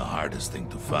has been the hardest thing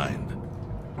to find,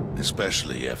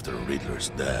 especially after Riddler's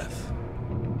death.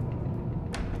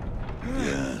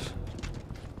 Yes,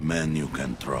 men you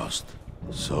can trust,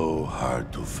 so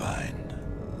hard to find.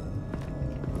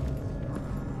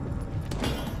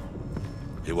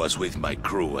 He was with my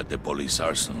crew at the police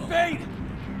arsenal. Kane!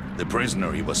 The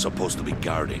prisoner he was supposed to be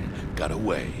guarding got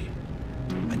away,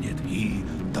 and yet he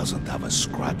doesn't have a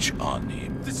scratch on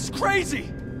him. This is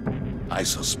crazy! I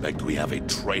suspect we have a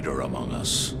traitor among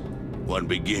us. One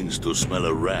begins to smell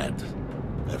a rat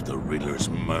after Riddler's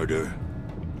murder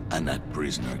and that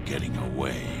prisoner getting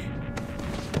away.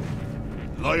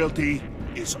 Loyalty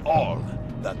is all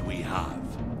that we have.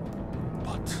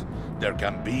 But there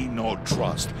can be no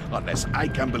trust unless I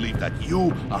can believe that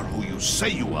you are who you say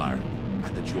you are,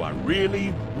 and that you are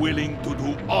really willing to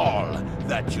do all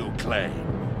that you claim.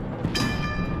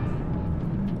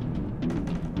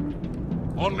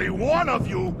 Only one of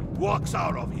you walks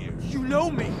out of here. You know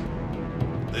me!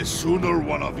 The sooner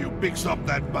one of you picks up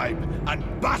that pipe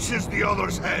and bashes the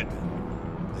other's head,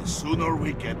 the sooner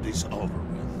we get this over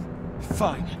with.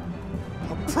 Fine.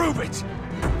 I'll prove it!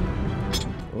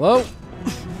 Whoa!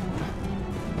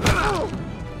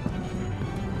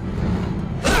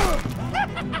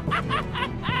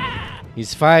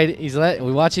 He's fight.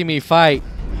 We're watching me fight.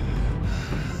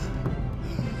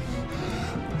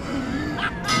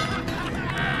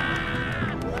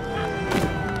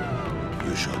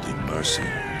 You showed him mercy.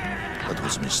 That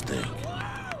was a mistake.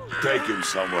 Take him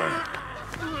somewhere.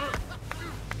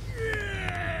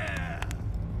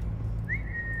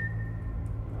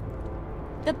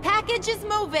 The package is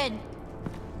moving!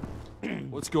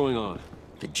 What's going on?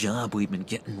 The job we've been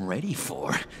getting ready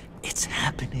for. It's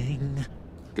happening.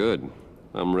 Good.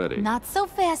 I'm ready. Not so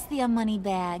fast, the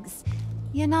Moneybags.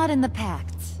 You're not in the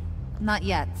pact. Not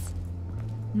yet.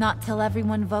 Not till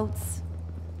everyone votes.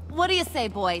 What do you say,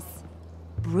 boys?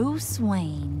 Bruce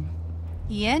Wayne.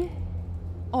 In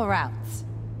or out?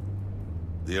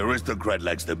 The aristocrat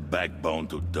lacks the backbone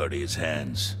to dirty his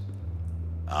hands.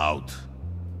 Out.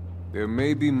 There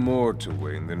may be more to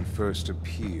Wayne than first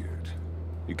appeared.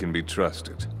 He can be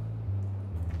trusted.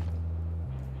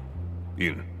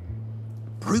 In.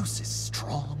 Bruce is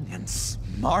strong and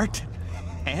smart and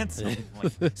handsome.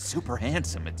 Like, super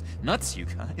handsome. It's nuts, you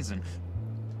guys. And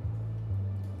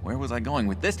where was I going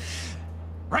with this?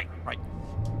 Right.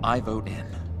 I vote in.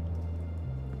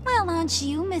 Well, aren't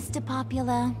you, Mr.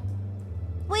 Popular?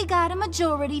 We got a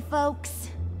majority, folks.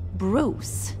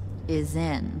 Bruce is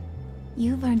in.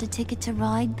 You've earned a ticket to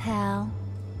ride, pal.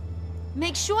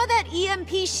 Make sure that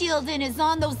EMP shielding is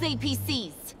on those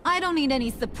APCs. I don't need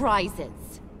any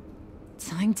surprises.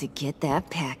 Time to get that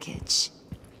package.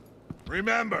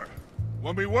 Remember,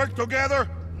 when we work together,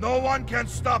 no one can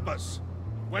stop us.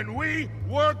 When we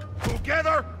work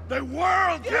together, the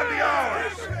world can be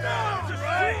ours!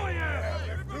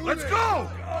 Let's go!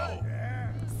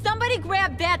 Somebody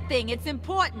grab that thing, it's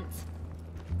important.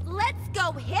 Let's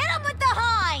go hit him with the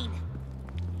hind!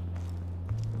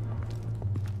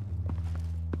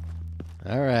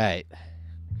 Alright.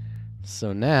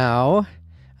 So now,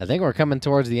 I think we're coming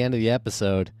towards the end of the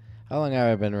episode. How long have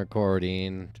I been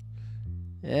recording?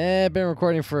 I've been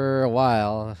recording for a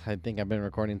while. I think I've been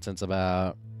recording since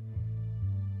about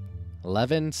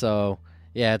 11, so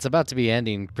yeah, it's about to be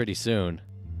ending pretty soon.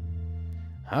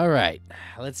 Alright,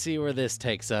 let's see where this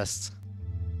takes us.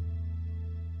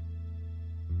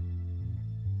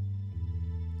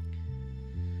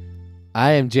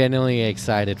 I am genuinely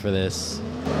excited for this.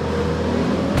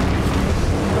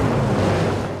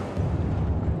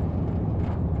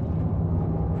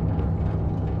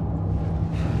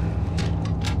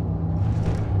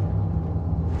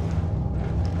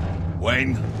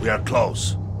 Wayne, we are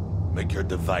close. Make your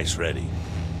device ready.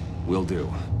 Will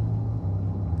do.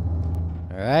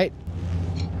 Alright.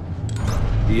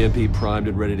 EMP primed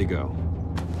and ready to go.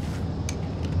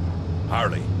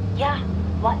 Harley. Yeah,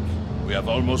 what? We have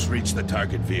almost reached the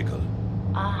target vehicle.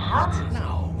 Uh-huh.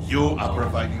 No. You are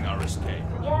providing our escape.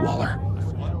 Yeah. Waller.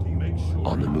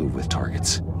 On the move with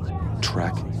targets.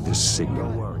 Track the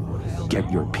signal. Get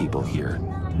your people here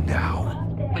now.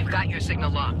 We've got your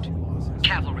signal locked.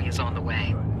 Cavalry is on the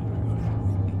way.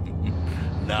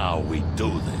 Now we do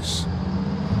this.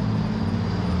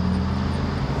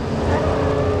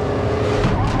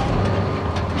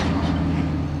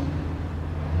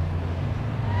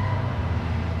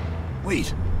 Wait,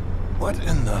 what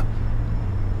in the...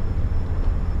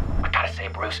 I gotta say,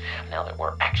 Bruce, now that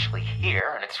we're actually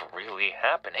here and it's really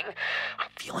happening, I'm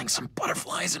feeling some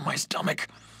butterflies in my stomach.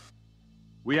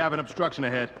 We have an obstruction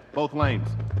ahead, both lanes.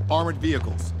 Armored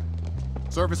vehicles.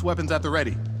 Service weapons at the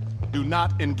ready. Do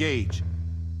not engage.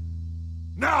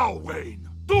 Now, Wayne!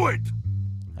 Do it!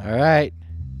 Alright.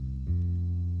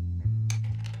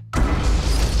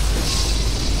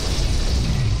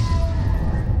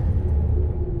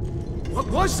 What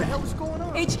was that? What the hell is going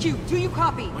on? HQ, do you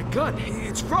copy? My gun,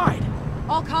 it's fried.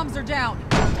 All comms are down.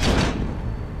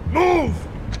 Move!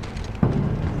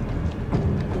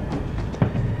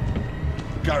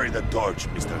 Carry the torch,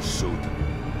 Mr. Suit.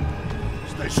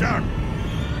 Stay sharp.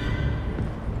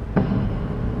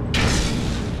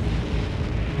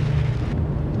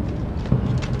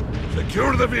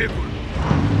 Secure the vehicle.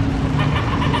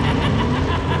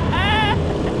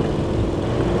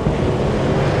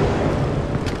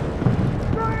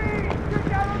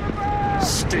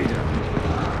 Stay down.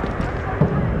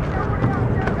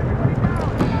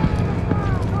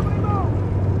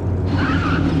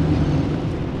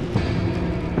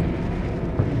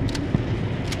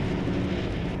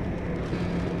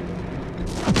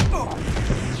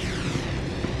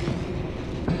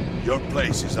 Your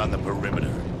place is on the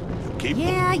perimeter. You keep...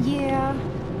 Yeah.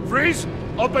 Freeze!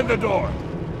 Open the door!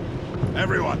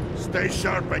 Everyone, stay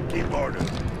sharp and keep order.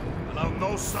 Allow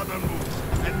no sudden moves,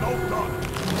 and no talk.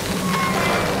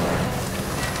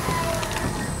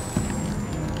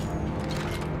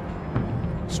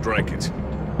 Strike it.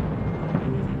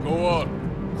 Go on.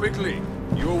 Quickly.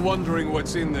 You're wondering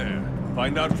what's in there.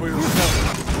 Find out for yourself.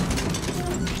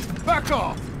 Back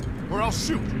off, or I'll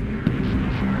shoot.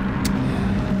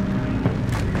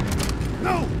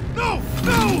 No! No!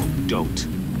 No! Don't.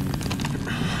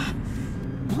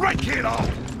 Break it off!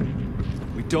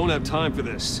 We don't have time for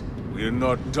this. We're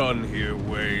not done here,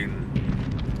 Wayne.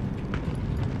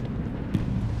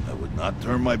 not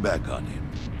turn my back on him.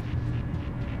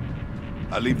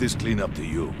 I'll leave this clean up to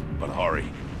you, but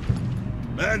hurry.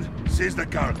 Men, seize the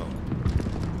cargo.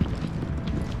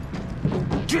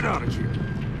 Get out of here!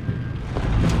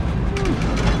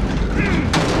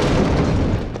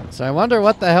 So I wonder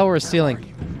what the hell we're stealing.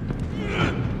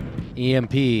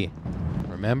 EMP.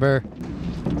 Remember?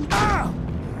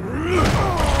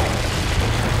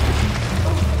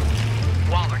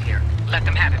 Waller here. Let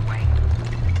them have it, Wayne.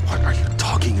 What are you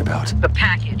talking about? The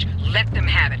package. Let them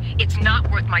have it. It's not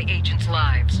worth my agents'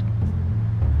 lives.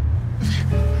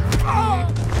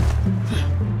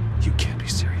 You can't be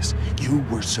serious. You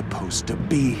were supposed to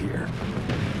be here.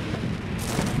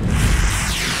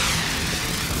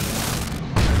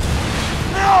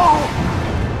 No!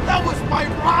 That was my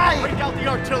ride! Break out the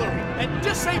artillery and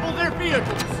disable their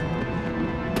vehicles!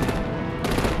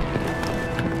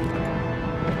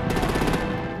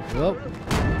 Whoa.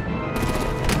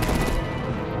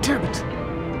 Damn it!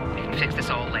 We can fix this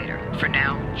all later. For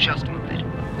now, just move it.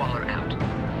 Waller out.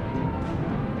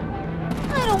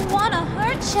 I don't want to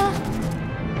hurt ya,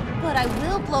 but I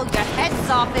will blow your heads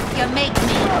off if you make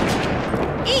me.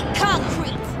 Eat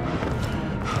concrete!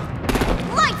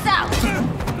 Lights out!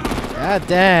 God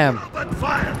damn. Open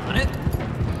fire on it!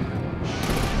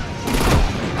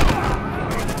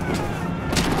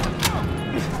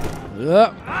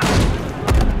 Yep.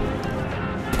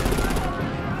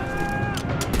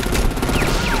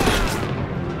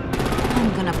 I'm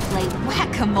gonna play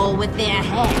whack-a-mole with their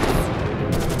heads.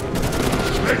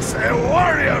 It's a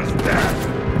warrior's death!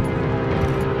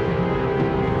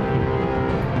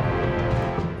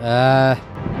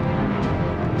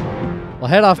 Well,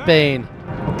 head off, Bane.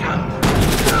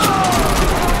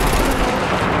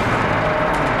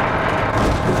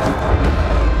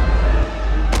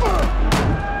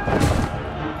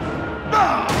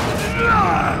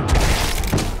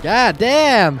 God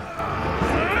damn!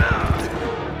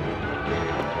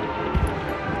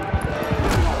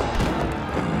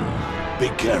 Be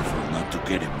careful not to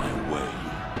get in my way.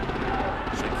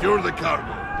 Secure the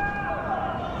cargo.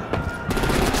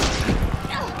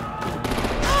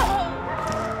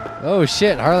 Oh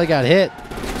shit, Harley got hit.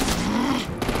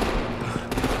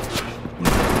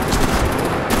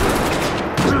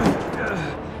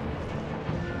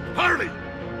 Harley!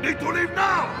 Need to leave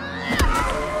now!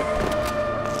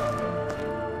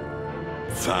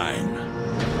 Fine.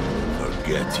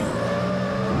 Forget you.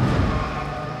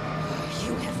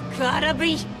 You have gotta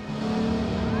be...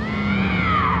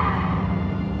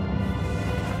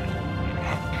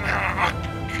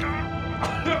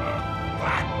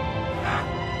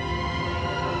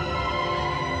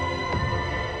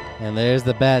 And there's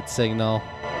the bat signal.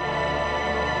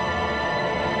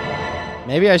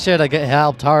 Maybe I should have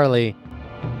helped Harley.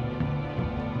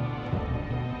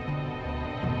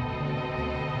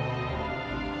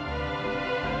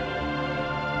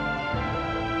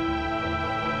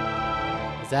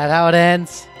 Is that how it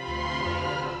ends?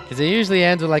 Because it usually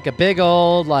ends with like a big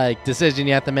old like decision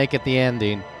you have to make at the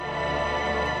ending.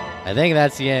 I think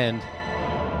that's the end.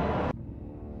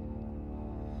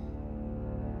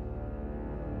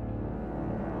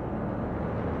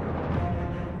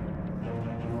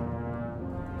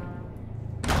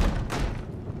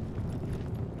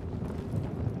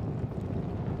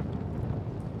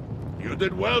 You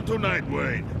did well tonight,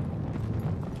 Wayne.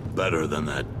 Better than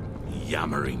that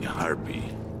yammering harpy.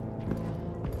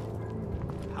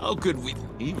 How could we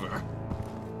leave her?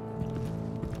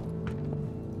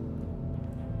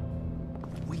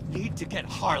 We need to get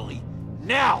Harley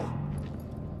now!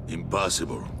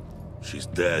 Impossible. She's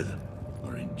dead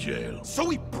or in jail. So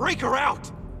we break her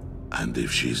out! And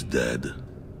if she's dead?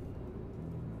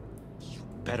 You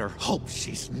better hope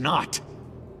she's not.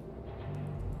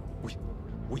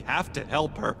 We have to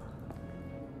help her.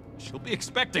 She'll be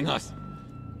expecting us.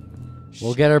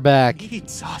 We'll get her back. She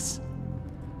needs us.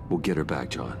 We'll get her back,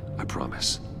 John. I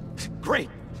promise. Great.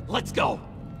 Let's go.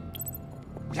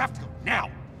 We have to go now.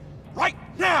 Right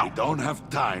now! We don't have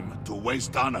time to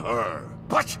waste on her.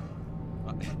 But...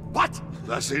 What?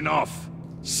 That's enough.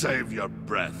 Save your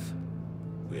breath.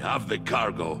 We have the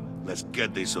cargo. Let's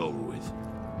get this over with.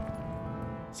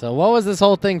 So what was this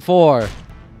whole thing for?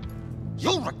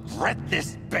 You'll regret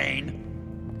this, Bane.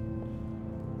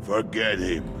 Forget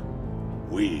him.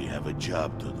 We have a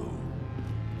job to do.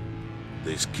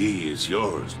 This key is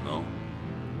yours, no?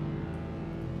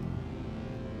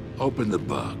 Open the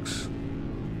box.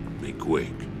 Be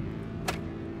quick.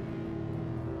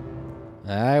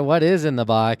 Alright, what is in the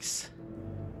box?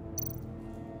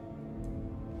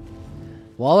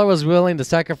 Waller was willing to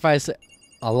sacrifice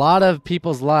a lot of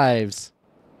people's lives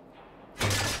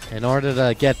in order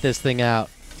to get this thing out.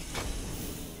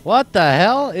 What the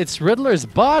hell? It's Riddler's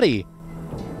body.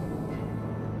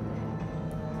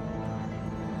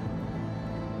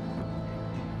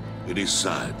 It is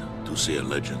sad to see a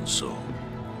legend so,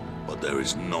 but there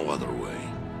is no other way.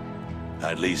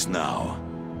 At least now,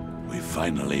 we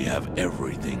finally have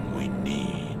everything we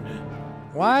need.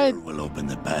 Why? Will open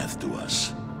the path to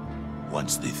us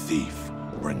once the thief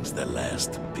brings the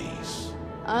last piece.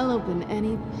 I'll open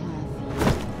any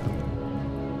path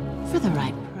for the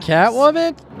right price.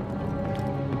 Catwoman?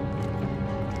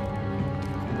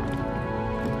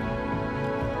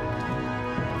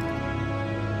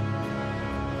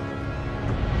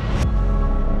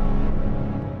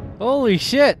 Holy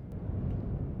shit.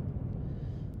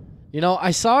 You know,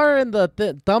 I saw her in the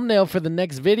thumbnail for the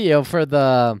next video for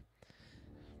the...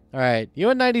 Alright, you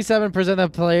and 97%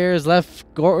 of players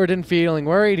left Gordon feeling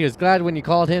worried. He was glad when you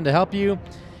called him to help you.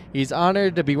 He's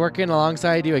honored to be working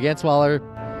alongside you against Waller.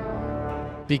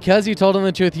 Because you told him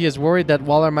the truth, he is worried that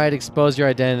Waller might expose your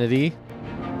identity.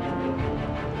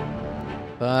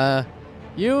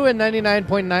 You and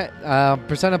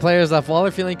 99.9% of players left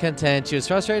Waller feeling content. She was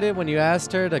frustrated when you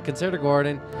asked her to consider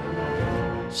Gordon.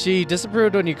 She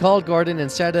disapproved when you called Gordon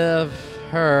instead of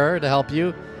her to help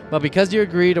you. But because you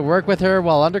agreed to work with her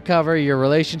while undercover, your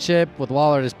relationship with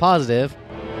Waller is positive.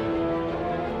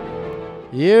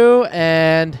 You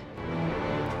and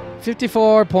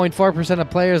 54.4% of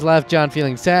players left John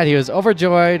feeling sad. He was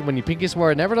overjoyed when you pinky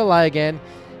swore never to lie again.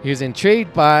 He was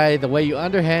intrigued by the way you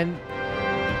underhanded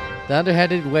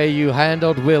way you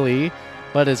handled Willie,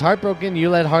 but is heartbroken you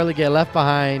let Harley get left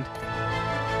behind.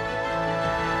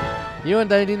 You and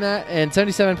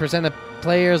 77% of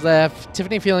players left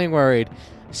Tiffany feeling worried.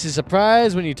 She's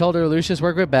surprised when you told her Lucius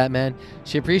worked with Batman.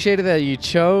 She appreciated that you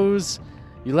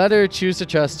let her choose to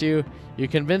trust you. You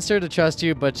convinced her to trust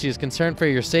you, but she's concerned for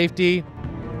your safety.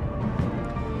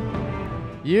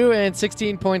 You and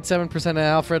 16.7% of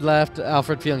Alfred left.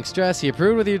 Alfred feeling stressed. He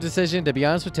approved with your decision to be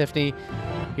honest with Tiffany.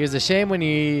 He was ashamed when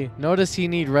he noticed he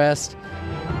need rest.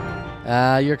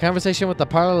 Your conversation with the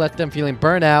parlor left them feeling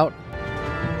burnt out.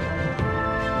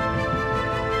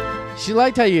 She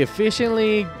liked how you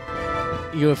efficiently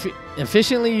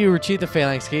retrieved the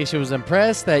Phalanx case. She was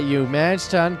impressed that you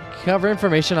managed to uncover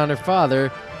information on her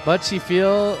father, but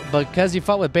because you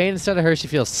fought with Bane instead of her, she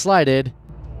feels slighted.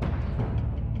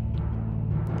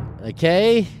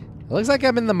 Okay, it looks like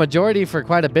I'm in the majority for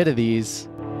quite a bit of these.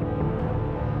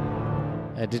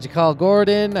 Did you call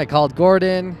Gordon? I called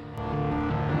Gordon.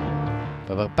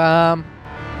 Ba-ba-bam.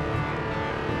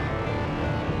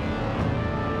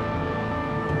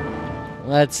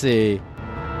 Let's see.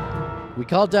 We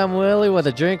called down Willie with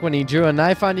a drink when he drew a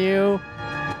knife on you.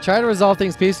 Tried to resolve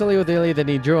things peacefully with Willie, then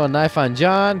he drew a knife on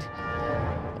John.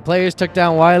 The players took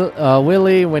down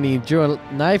Willie when he drew a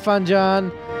knife on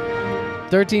John.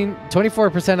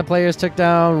 24% of players took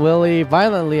down Willie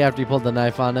violently after he pulled the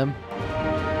knife on him.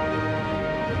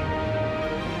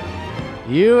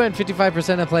 You and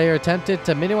 55% of players attempted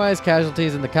to minimize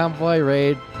casualties in the convoy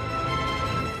raid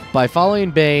by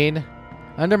following Bane,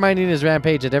 undermining his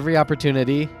rampage at every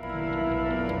opportunity.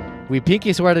 We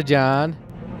pinky swear to John.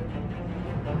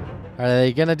 Are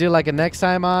they gonna do like a next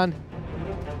time on?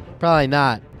 Probably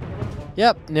not.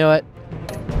 Yep, knew it.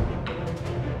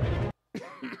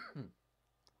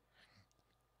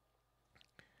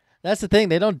 That's the thing,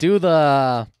 they don't do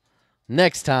the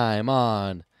next time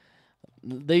on.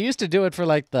 They used to do it for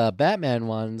like the Batman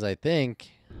ones, I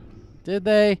think. Did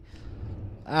they?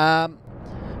 I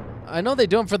know they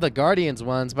do them for the Guardians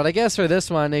ones, but I guess for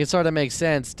this one, it sort of makes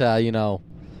sense to, you know.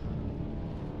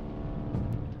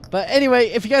 But anyway,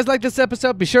 if you guys like this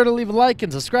episode, be sure to leave a like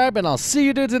and subscribe, and I'll see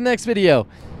you dudes in the next video.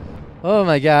 Oh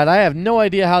my god, I have no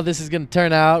idea how this is going to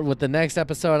turn out with the next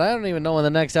episode. I don't even know when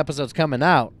the next episode's coming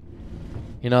out.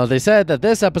 You know, they said that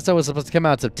this episode was supposed to come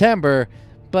out in September,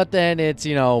 but then it's,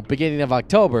 you know, beginning of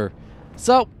October.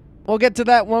 So, we'll get to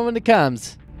that one when it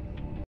comes.